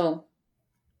 so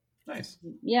Nice.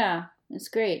 yeah, it's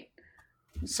great.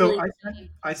 It's So really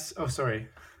oh sorry.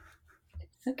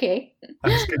 okay.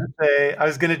 I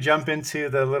was gonna jump into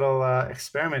the little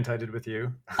experiment I did with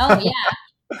you. Oh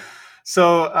yeah.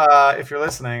 So, if you're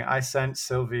listening, I sent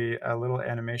Sylvie a little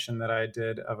animation that I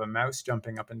did of a mouse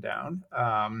jumping up and down.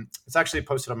 It's actually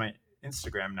posted on my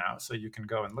Instagram now, so you can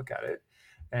go and look at it.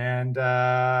 And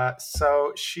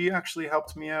so she actually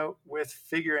helped me out with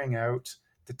figuring out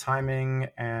the timing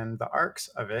and the arcs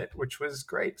of it, which was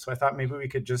great. So I thought maybe we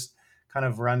could just kind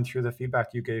of run through the feedback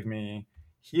you gave me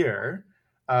here.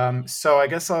 So I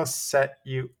guess I'll set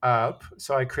you up.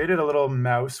 So I created a little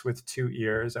mouse with two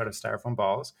ears out of styrofoam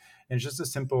balls. And it's just a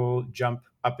simple jump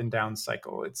up and down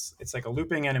cycle. It's like a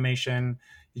looping animation.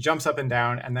 He jumps up and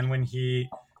down, and then when he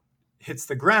hits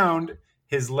the ground,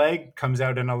 his leg comes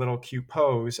out in a little cute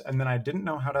pose. And then I didn't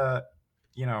know how to,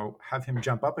 have him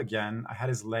jump up again. I had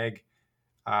his leg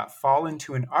fall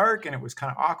into an arc, and it was kind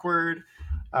of awkward.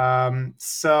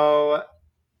 So,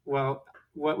 well,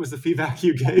 what was the feedback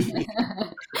you gave me?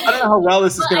 I don't know how well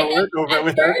this is Well, I going to think work over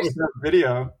at first, without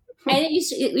video. I think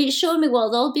you showed me.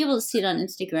 Well, they'll be able to see it on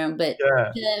Instagram, but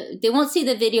Yeah, they won't see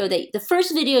the video. The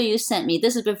first video you sent me.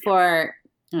 This is before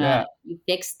yeah. you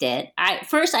fixed it.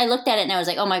 I looked at it and I was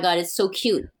like, oh my god, it's so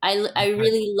cute. I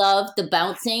really love the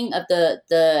bouncing of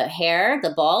the hair,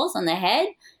 the balls on the head,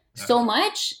 so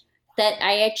much that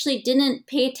I actually didn't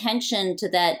pay attention to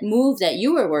that move that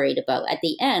you were worried about at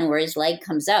the end, where his leg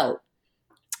comes out.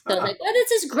 So I was like, oh,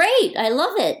 this is great. I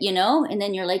love it, And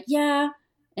then you're like, yeah.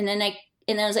 And then I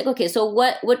was like, okay, so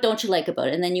what don't you like about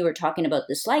it? And then you were talking about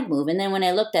the slide move. And then when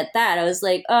I looked at that, I was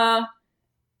like,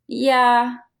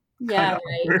 yeah, Kind yeah, of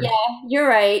right. awkward. Yeah, you're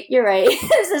right. You're right.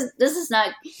 This is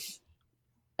not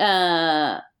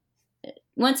uh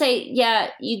once I yeah,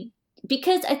 you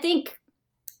because I think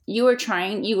you were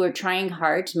trying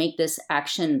hard to make this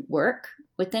action work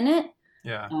within it.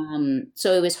 Yeah.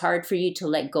 So it was hard for you to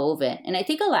let go of it. And I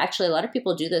think actually a lot of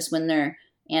people do this when they're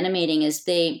animating is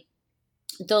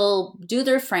they'll do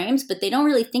their frames, but they don't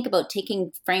really think about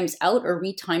taking frames out or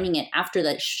retiming it after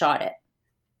they shot it.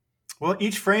 Well,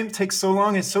 each frame takes so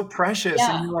long. It's so precious.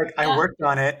 Yeah, And you're like, I yeah, worked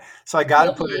on it, so I got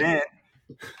to put it totally. in.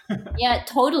 Yeah,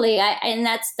 totally. And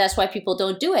that's why people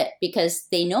don't do it because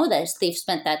they know that they've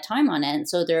spent that time on it, and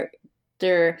so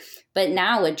they're. But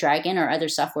now with Dragon or other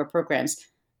software programs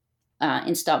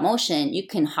in stop motion, you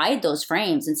can hide those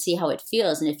frames and see how it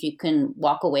feels, and if you can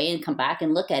walk away and come back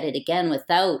and look at it again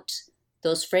without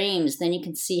those frames, then you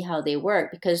can see how they work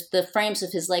because the frames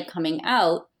of his leg coming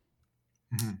out,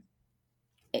 Mhm.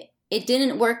 it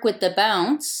didn't work with the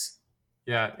bounce.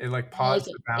 Yeah, it like Like paused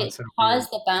the it bounce at a weird.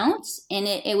 paused the bounce, and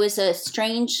it was a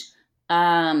strange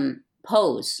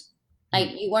pose. Like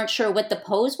Hmm. you weren't sure what the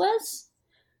pose was.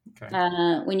 Okay.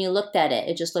 When you looked at it,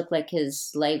 it just looked like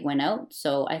his leg went out.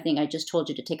 So I think I just told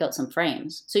you to take out some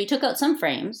frames. So you took out some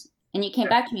frames, and you came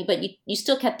back to me, but you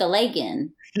still kept the leg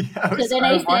in. Yeah, So then I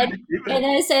I wanted said, to keep and it. then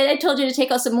I said, I told you to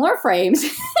take out some more frames.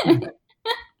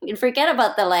 You forget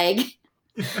about the leg.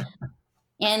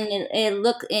 And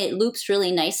it loops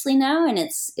really nicely now, and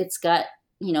it's got,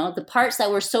 the parts that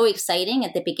were so exciting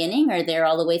at the beginning are there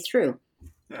all the way through.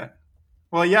 Yeah.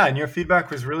 Well, yeah, and your feedback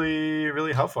was really,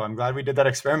 really helpful. I'm glad we did that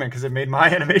experiment because it made my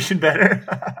animation better.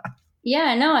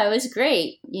 Yeah, no, it was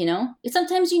great.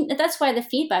 Sometimes that's why the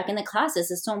feedback in the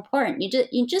classes is so important.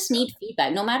 You just need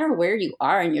feedback no matter where you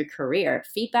are in your career.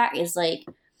 Feedback is like,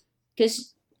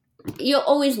 because you'll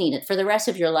always need it for the rest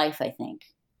of your life, I think.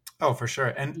 Oh, for sure.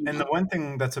 And the one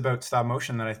thing that's about stop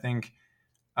motion that I think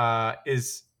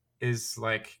is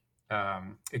like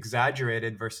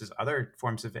exaggerated versus other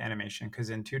forms of animation, because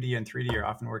in 2D and 3D you're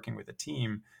often working with a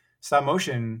team. Stop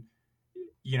motion,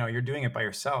 you're doing it by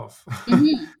yourself Hmm.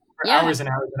 for Yeah. hours and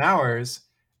hours and hours,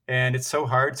 and it's so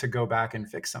hard to go back and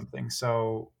fix something.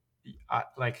 So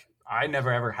I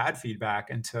never ever had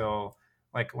feedback until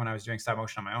like when I was doing stop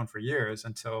motion on my own for years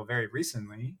until very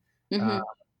recently. uh, Hmm.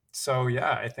 so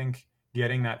yeah, I think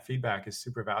getting that feedback is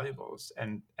super valuable,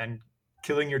 and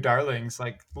killing your darlings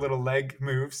like little leg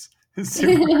moves is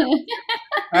super.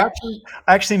 I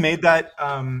actually made that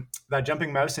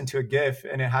jumping mouse into a GIF,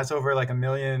 and it has over like 1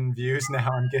 million views now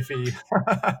on Giphy.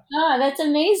 Oh, that's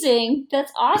amazing.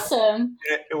 That's awesome.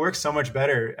 It works so much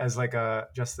better as like a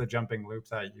just the jumping loop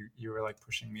that you were like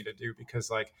pushing me to do,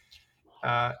 because like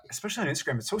especially on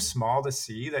Instagram, it's so small to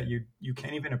see that you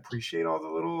can't even appreciate all the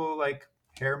little like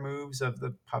hair moves of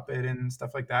the puppet and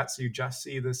stuff like that. So you just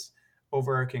see this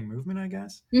overarching movement, I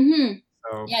guess. Hmm.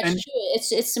 So Yeah, it's and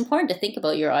true. It's important to think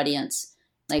about your audience.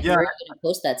 Like, yeah, where are you going to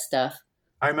post that stuff?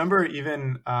 I remember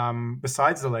even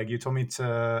besides the leg, you told me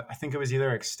to, I think it was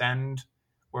either extend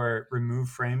or remove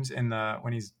frames in the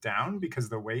when he's down because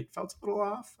the weight felt a little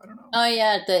off. I don't know. Oh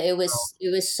yeah, it So, was it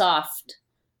was soft,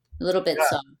 a little bit yeah.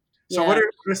 soft. So Yeah. what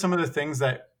are some of the things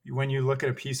that when you look at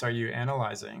a piece are you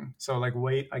analyzing? So like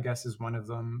weight, I guess, is one of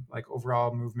them. Like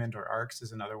overall movement or arcs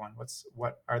is another one.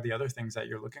 What are the other things that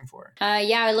you're looking for?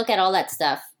 Yeah, I look at all that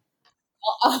stuff.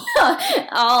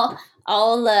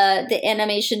 all the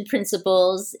animation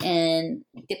principles, and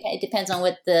it depends on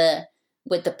what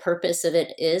the purpose of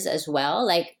it is as well.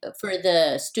 Like for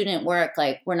the student work,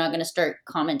 like we're not going to start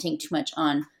commenting too much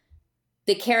on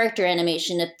the character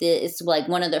animation if it's like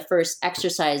one of the first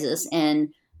exercises, and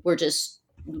we're just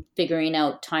figuring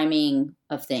out timing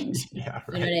of things. Yeah,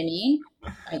 You know what right. I mean?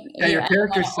 Like, Yeah, your I don't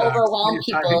character want to sucks, but overwhelm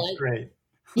your timing's people. great.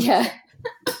 Yeah,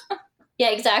 yeah,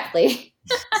 exactly.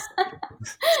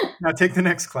 Now take the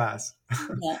next class.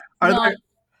 Yeah. Are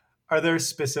No. there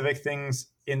specific things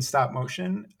in stop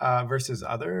motion versus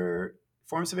other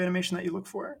forms of animation that you look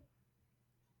for?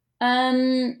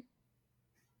 Um.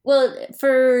 Well,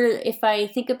 for if I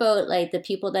think about like the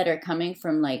people that are coming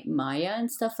from like Maya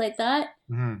and stuff like that,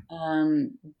 Hmm.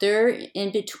 they're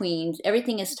in between.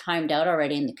 Everything is timed out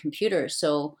already in the computer,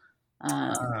 so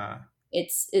um, Uh,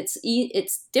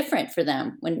 it's different for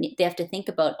them when they have to think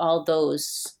about all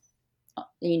those.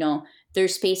 You know, their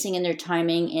spacing and their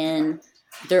timing and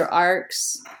their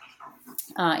arcs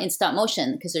in stop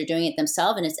motion because they're doing it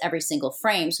themselves and it's every single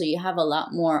frame. So you have a lot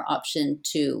more option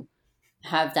to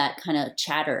have that kind of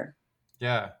chatter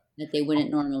yeah. that they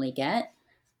wouldn't normally get.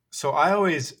 So I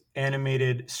always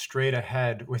animated straight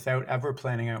ahead without ever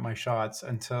planning out my shots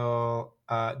until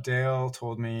Dale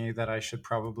told me that I should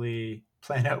probably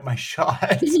plan out my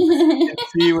shots and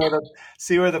see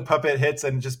where the puppet hits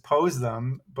and just pose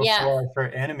them Yeah. before I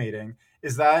start animating.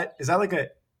 Is that like a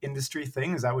industry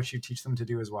thing? Is that what you teach them to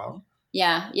do as well?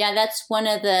 Yeah, that's one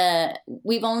of the.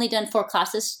 We've only done 4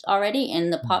 classes already,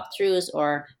 and the Mm. pop throughs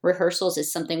or rehearsals is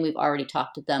something we've already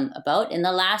talked to them about. In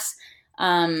the last,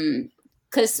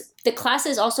 because the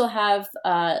classes also have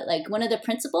like one of the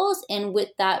principles, and with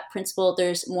that principle,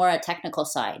 there's more a technical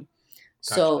side.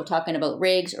 Gotcha. So talking about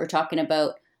rigs or talking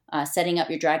about setting up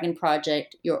your Dragon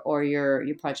project, your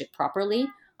project properly,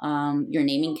 your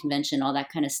naming convention, all that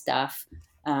kind of stuff.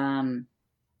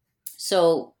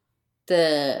 So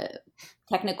the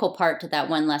technical part to that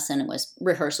one lesson was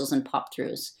rehearsals and pop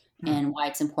throughs Hmm. and why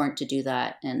it's important to do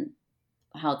that and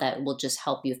how that will just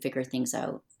help you figure things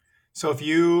out. So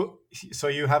you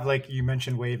have like you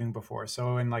mentioned waving before.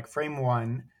 So in like frame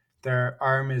one, their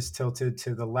arm is tilted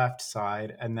to the left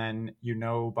side, and then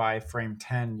by frame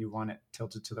 10 you want it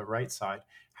tilted to the right side.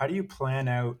 How do you plan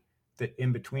out the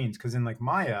in betweens? Because in like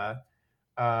Maya,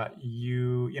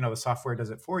 the software does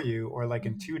it for you, or like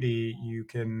in 2D, you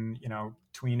can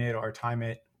tween it or time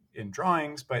it in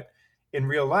drawings. But in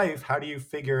real life, how do you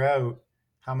figure out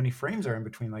how many frames are in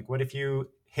between? Like, what if you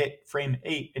hit frame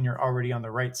 8 and you're already on the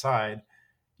right side?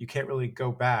 you can't really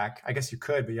go back. I guess you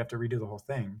could, but you have to redo the whole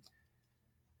thing.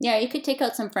 Yeah, you could take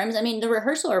out some frames. I mean, the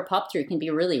rehearsal or pop through can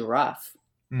be really rough,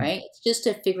 Mm. right? It's just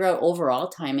to figure out overall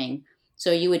timing.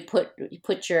 So you would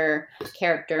put your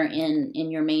character in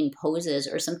your main poses,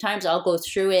 or sometimes I'll go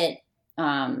through it,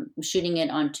 shooting it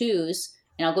on twos,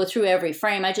 and I'll go through every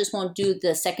frame. I just won't do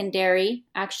the secondary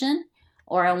action,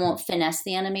 or I won't finesse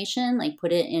the animation, like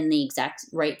put it in the exact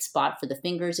right spot for the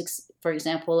fingers, for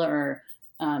example, or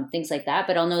things like that.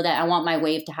 But I'll know that I want my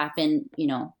wave to happen,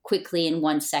 quickly in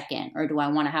 1 second, or do I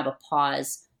want to have a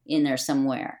pause in there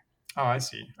somewhere, Oh, I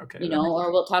see. Okay. That makes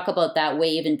or we'll talk about that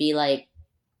wave and be like,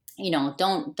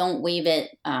 don't wave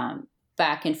it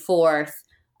back and forth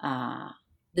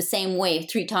the same wave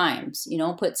 3 times.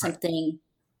 Put something,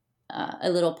 a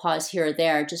little pause here or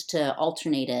there, just to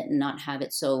alternate it and not have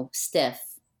it so stiff.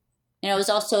 And it was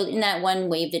also in that one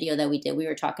wave video that we did, we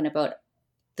were talking about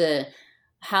the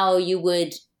how you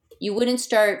wouldn't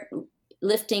start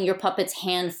lifting your puppet's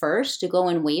hand first to go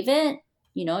and wave it.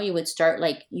 You would start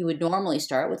like you would normally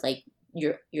start with, like,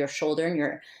 your shoulder and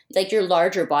your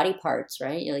larger body parts,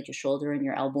 right? Like your shoulder and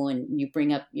your elbow, and you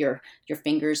bring up your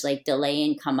fingers, like delay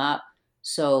and come up,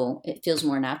 so it feels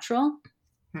more natural.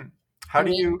 Hmm. How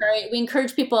do you? We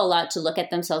encourage people a lot to look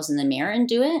at themselves in the mirror and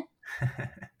do it.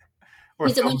 Or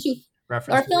film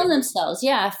or film themselves,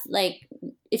 yeah. Like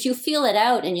if you feel it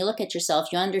out and you look at yourself,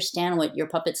 you understand what your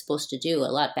puppet's supposed to do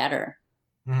a lot better.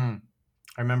 Mm.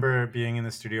 I remember being in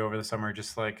the studio over the summer,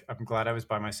 just like, I'm glad I was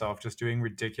by myself, just doing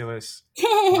ridiculous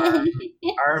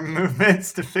arm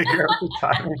movements to figure out the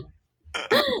timing.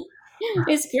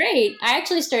 It's great. I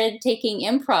actually started taking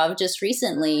improv just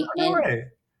recently. Oh, no way.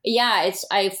 Yeah,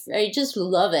 I just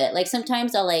love it. Like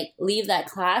sometimes I'll like leave that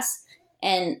class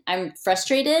and I'm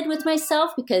frustrated with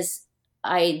myself because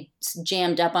I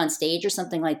jammed up on stage or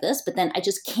something like this, but then I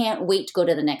just can't wait to go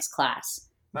to the next class.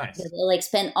 Nice. I'll like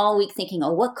spend all week thinking,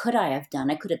 oh, what could I have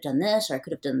done? I could have done this, or I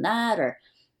could have done that,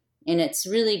 and it's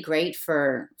really great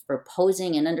for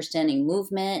posing and understanding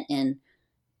movement, and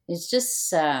it's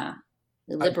just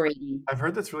liberating. I've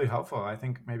heard that's really helpful. I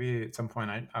think maybe at some point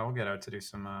I will get out to do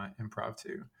some improv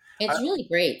too. It's really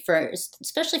great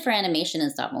especially for animation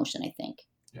and stop motion, I think.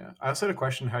 Yeah. I also had a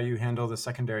question how you handle the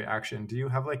secondary action. Do you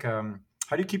have like how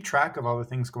do you keep track of all the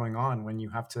things going on when you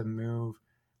have to move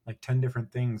like 10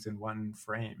 different things in one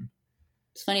frame?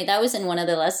 It's funny, that was in one of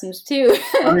the lessons too.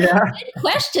 Oh yeah.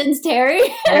 Questions, Terry.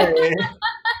 Hey.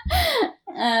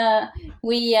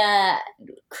 We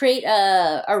create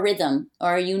a rhythm,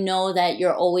 or that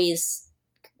you're always,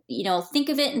 think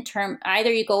of it in term,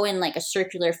 either you go in like a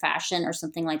circular fashion or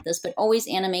something like this, but always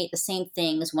animate the same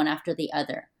things one after the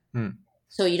other.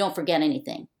 So you don't forget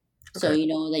anything. Okay. So you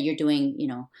know that you're doing,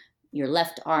 your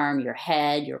left arm, your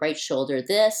head, your right shoulder,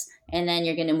 this, and then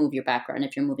you're going to move your background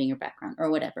if you're moving your background or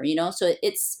whatever, So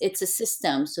it's a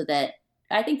system, so that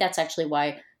I think that's actually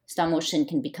why stop motion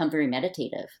can become very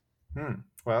meditative.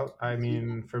 Well, I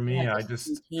mean, for me, I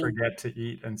just forget to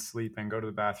eat and sleep and go to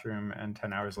the bathroom, and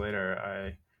 10 hours later,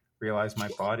 I realize my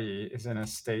body is in a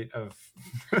state of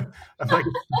like.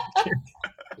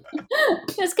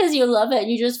 Just because you love it,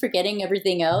 you're just forgetting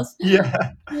everything else.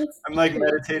 Yeah, I'm like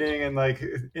meditating and like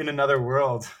in another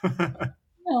world.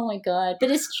 Oh my God.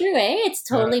 But it's true, eh? It's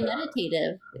totally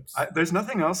meditative. There's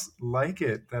nothing else like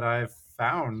it that I've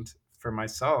found for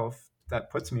myself that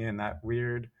puts me in that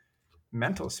weird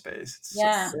mental space. It's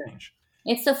so strange.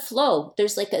 It's the flow.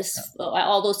 There's like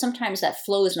although sometimes that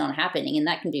flow is not happening, and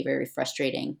that can be very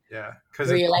frustrating. Yeah. Because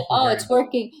you're like, oh, it's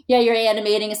working. Yeah, you're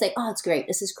animating. It's like, oh, it's great.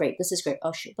 This is great. This is great.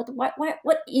 Oh, shoot. What,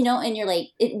 and you're like,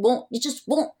 it just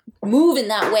won't move in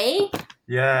that way.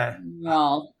 Yeah.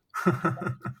 No.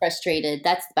 Frustrated.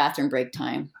 That's the bathroom break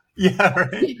time. Yeah,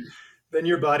 right. Then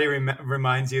your body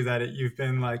reminds you that you've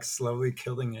been like slowly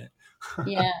killing it.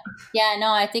 Yeah.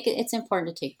 No, I think it's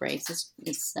important to take breaks.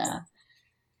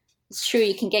 It's true.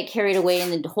 You can get carried away,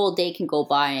 and the whole day can go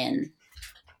by, and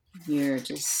you're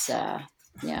just,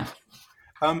 yeah.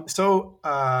 So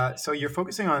you're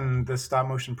focusing on the stop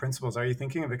motion principles. Are you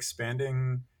thinking of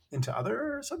expanding into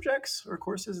other subjects or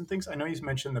courses and things? I know you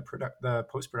mentioned the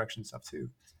post-production stuff too.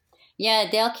 Yeah,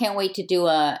 Dale can't wait to do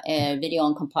a video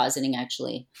on compositing,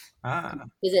 actually. Because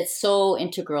it's so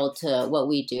integral to what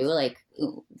we do. Like,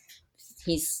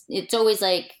 it's always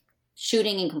like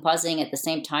shooting and compositing at the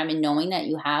same time, and knowing that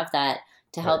you have that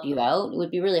to help you out. It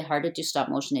would be really hard to do stop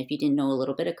motion if you didn't know a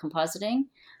little bit of compositing.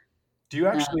 Do you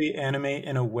actually animate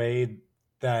in a way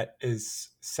that is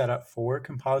set up for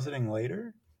compositing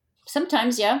later?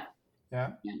 Sometimes, yeah.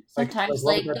 Yeah? Sometimes,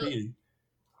 what would that be?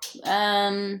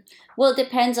 Well, it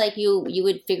depends. Like you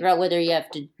would figure out whether you have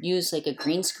to use like a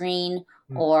green screen,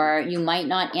 Hmm. or you might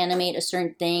not animate a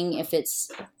certain thing if it's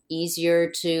easier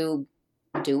to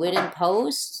do it in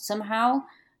post somehow.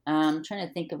 I'm trying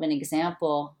to think of an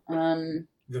example.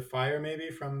 The fire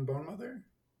maybe from Bone Mother?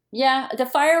 Yeah, the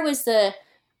fire.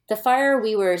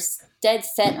 We were dead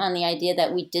set on the idea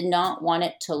that we did not want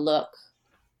it to look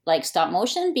like stop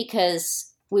motion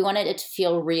because we wanted it to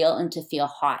feel real and to feel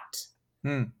hot.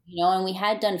 Hmm. And we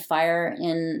had done fire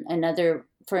in another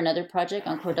project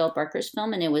on Cordell Barker's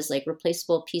film, and it was like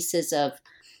replaceable pieces of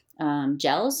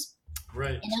gels,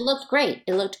 Right. and it looked great.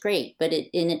 It looked great, but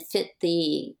it fit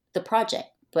the project.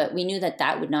 But we knew that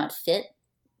that would not fit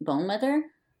Bone Mother,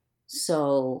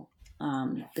 so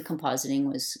the compositing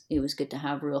was good to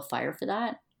have real fire for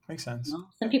that. Makes sense.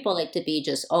 Some people like to be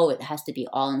just it has to be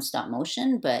all in stop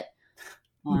motion, but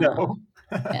No.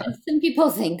 yeah, some people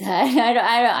think that.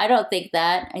 I don't think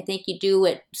that. I think you do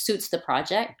what suits the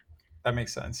project. That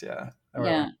makes sense, yeah. Or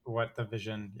Yeah. what the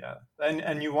vision, yeah.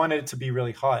 And you wanted it to be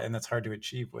really hot, and that's hard to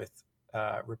achieve with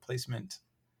replacement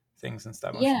things and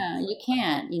stop motion. Yeah, you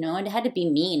can't, it had to be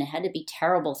mean. It had to be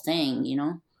terrible thing.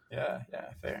 Yeah, yeah,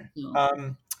 fair.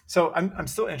 So, So I'm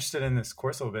still interested in this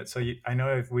course a little bit. So I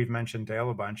know if we've mentioned Dale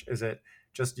a bunch. Is it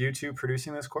just you two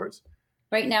producing this course?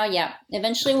 right now, yeah.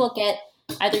 Eventually we'll get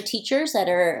either teachers that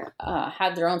are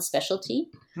have their own specialty.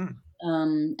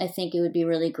 Hmm. I think it would be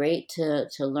really great to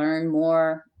learn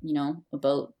more,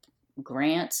 about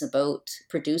grants, about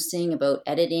producing, about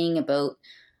editing, about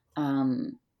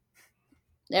um,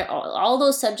 all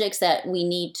those subjects that we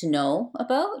need to know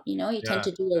about. You tend Yeah,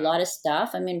 to do a lot of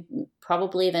stuff. I mean,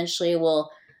 probably eventually we'll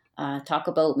talk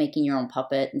about making your own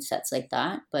puppet and sets like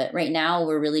that. But right now,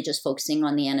 we're really just focusing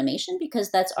on the animation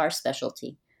because that's our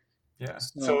specialty. yeah.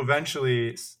 So So,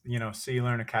 eventually, C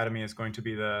Learn Academy is going to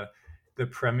be the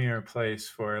premier place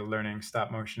for learning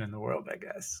stop motion in the world, I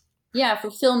guess. yeah, for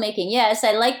filmmaking, yes,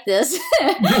 I like this.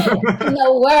 In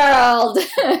the world,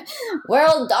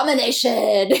 world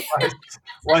domination.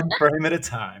 One frame at a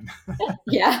time.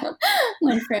 Yeah,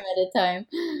 one frame at a time.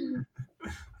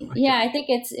 Yeah, I think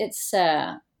it's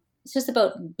just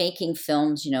about making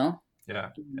films. Yeah, yeah.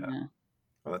 Yeah.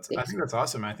 Well, I think that's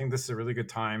awesome. I think this is a really good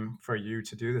time for you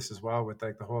to do this as well, with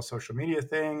like the whole social media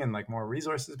thing and like more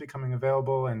resources becoming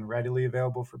available and readily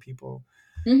available for people.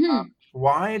 Mm-hmm.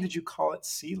 Why did you call it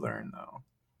Sea Learn though?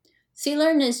 Sea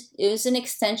Learn is an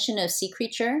extension of Sea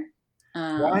Creature.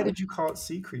 Why Which did you call it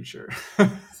Sea Creature?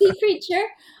 Sea Creature,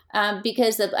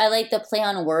 because I like the play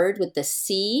on word with the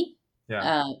sea,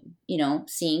 Yeah.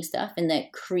 seeing stuff, and the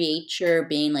creature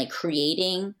being like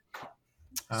creating.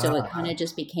 So it kind Ah, of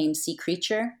just became Sea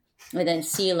Creature. And then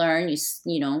Sea Learn, you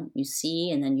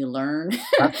see and then you learn.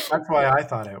 that's why I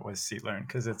thought it was Sea Learn,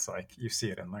 because it's like you see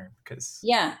it and learn because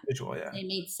Yeah, visual. Yeah. it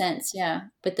made sense. Yeah,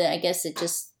 but I guess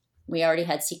we already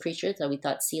had Sea Creature, so we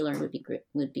thought Sea Learn would be great,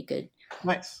 would be good.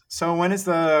 Nice. So when is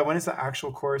the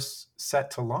actual course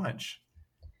set to launch?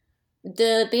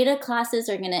 The beta classes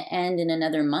are going to end in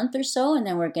another month or so, and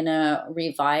then we're going to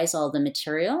revise all the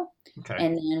material, Okay.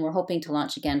 and then we're hoping to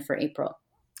launch again for April.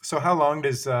 So how long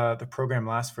does the program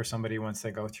last for somebody once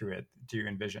they go through it? Do you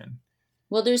envision?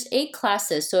 Well, there's 8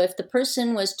 classes, so if the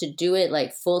person was to do it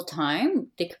like full time,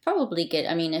 they could probably get.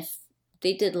 I mean, if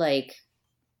they did like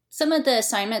some of the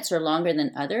assignments are longer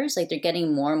than others, like they're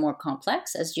getting more and more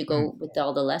complex as you Hmm. go with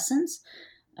all the lessons.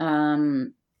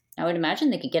 Um, I would imagine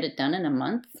they could get it done in a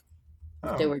month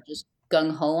if they Oh, were just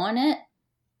gung ho on it.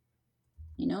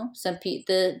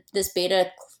 This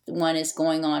beta one is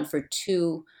going on for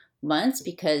 2 months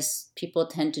because people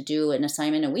tend to do an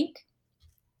assignment a week.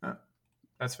 oh,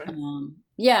 that's fair.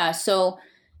 Yeah, so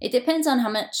it depends on how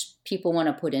much people want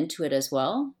to put into it as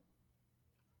well.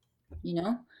 You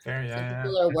know, Fair. some Yeah,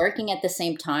 people are working at the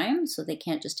same time, so they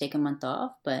can't just take a month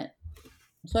off. But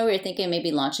that's why we were thinking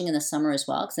maybe launching in the summer as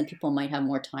well, because then people might have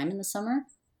more time in the summer.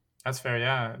 that's fair.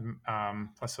 Yeah.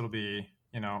 Plus, it'll be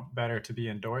better to be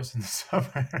indoors in the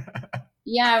summer.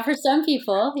 Yeah, for some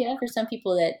people. Yeah, for some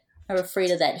people that are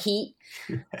afraid of that heat.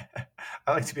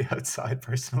 I like to be outside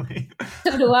personally.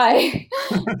 So do I.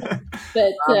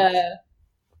 But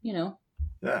you know,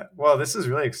 Yeah. Well, this is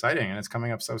really exciting, and it's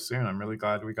coming up so soon. I'm really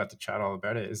glad we got to chat all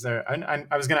about it. Is there?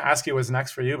 I was going to ask you what's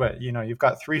next for you, but you've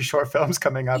got 3 short films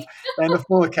coming up and a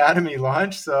full Academy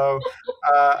launch. So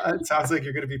it sounds like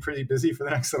you're going to be pretty busy for the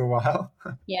next little while.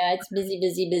 yeah, it's busy,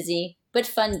 busy, busy, but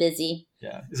fun busy.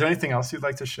 Yeah. Is there anything else you'd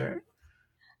like to share?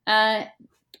 Uh,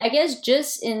 I guess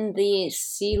just in the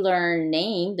Sea Learn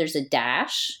name, there's a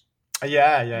dash.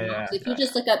 Yeah. So if you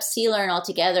just look up CLearn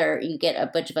altogether, you get a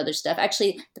bunch of other stuff.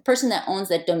 Actually, the person that owns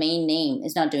that domain name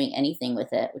is not doing anything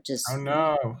with it, which Oh is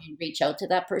no. reach out to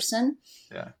that person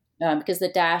Yeah. because the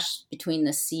dash between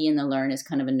the C and the learn is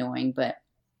kind of annoying. But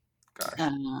Gosh. uh,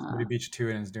 Somebody beat you to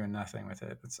it and is doing nothing with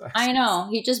it. It sucks. I know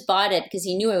he just bought it because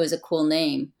he knew it was a cool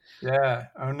name. Yeah.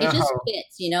 Oh It no. just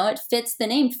fits, it fits. The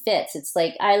name fits. It's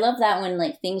like I love that when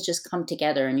like things just come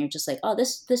together and you're just like, oh,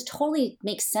 this totally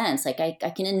makes sense. Like I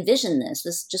can envision this.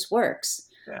 This just works.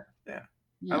 Yeah. Yeah. I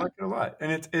Yeah. like it a lot,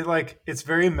 and it like it's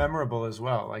very memorable as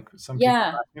well. Like some people Yeah.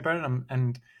 ask me about it,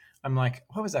 and I'm like,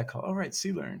 what was that called? Oh, right,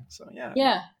 Sea Learn. So yeah,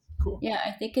 Yeah. cool, Yeah.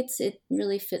 I think it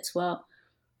really fits well.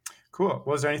 cool.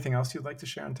 Was there anything else you'd like to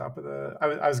share on top of the?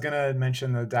 I was gonna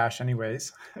mention the dash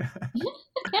anyways.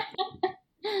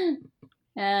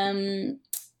 um,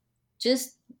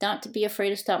 just not to be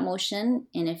afraid of stop motion.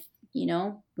 And if,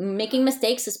 making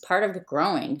mistakes is part of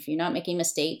growing. If you're not making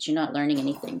mistakes, you're not learning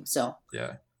anything. So,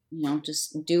 Yeah,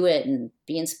 just do it and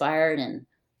be inspired and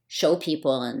show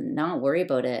people and not worry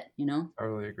about it,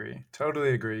 totally agree.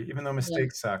 Totally agree. Even though Yeah.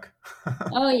 mistakes suck.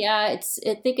 Oh yeah.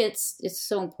 I think it's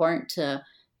so important to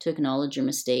acknowledge your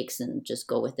mistakes and just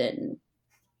go with it and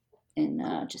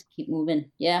just keep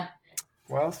moving. Yeah.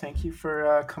 Well, thank you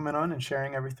for coming on and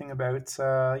sharing everything about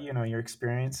your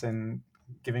experience and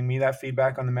giving me that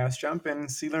feedback on the mouse jump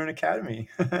and Sea Learn Academy.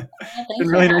 Yeah, It's been thanks for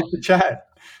really nice having. to chat.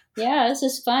 Yeah, this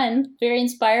is fun. Very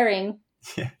inspiring.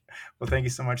 Yeah. Well, thank you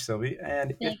so much, Sylvie.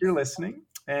 And if you're Thanks. listening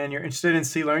and you're interested in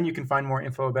Sea Learn, you can find more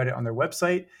info about it on their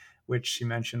website, which she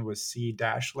mentioned was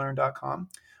c-learn.com.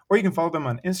 Or you can follow them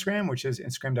on Instagram, which is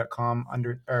instagram.com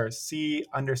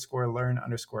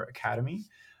c_learn_academy.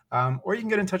 Or you can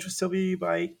get in touch with Sylvie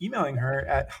by emailing her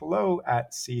at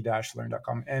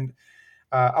hello@c-learn.com. And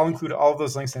I'll include all of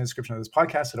those links in the description of this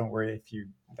podcast, so don't worry if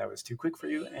that was too quick for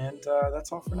you. And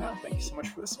that's all for now. Thank you so much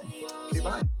for listening. Okay,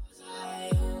 bye.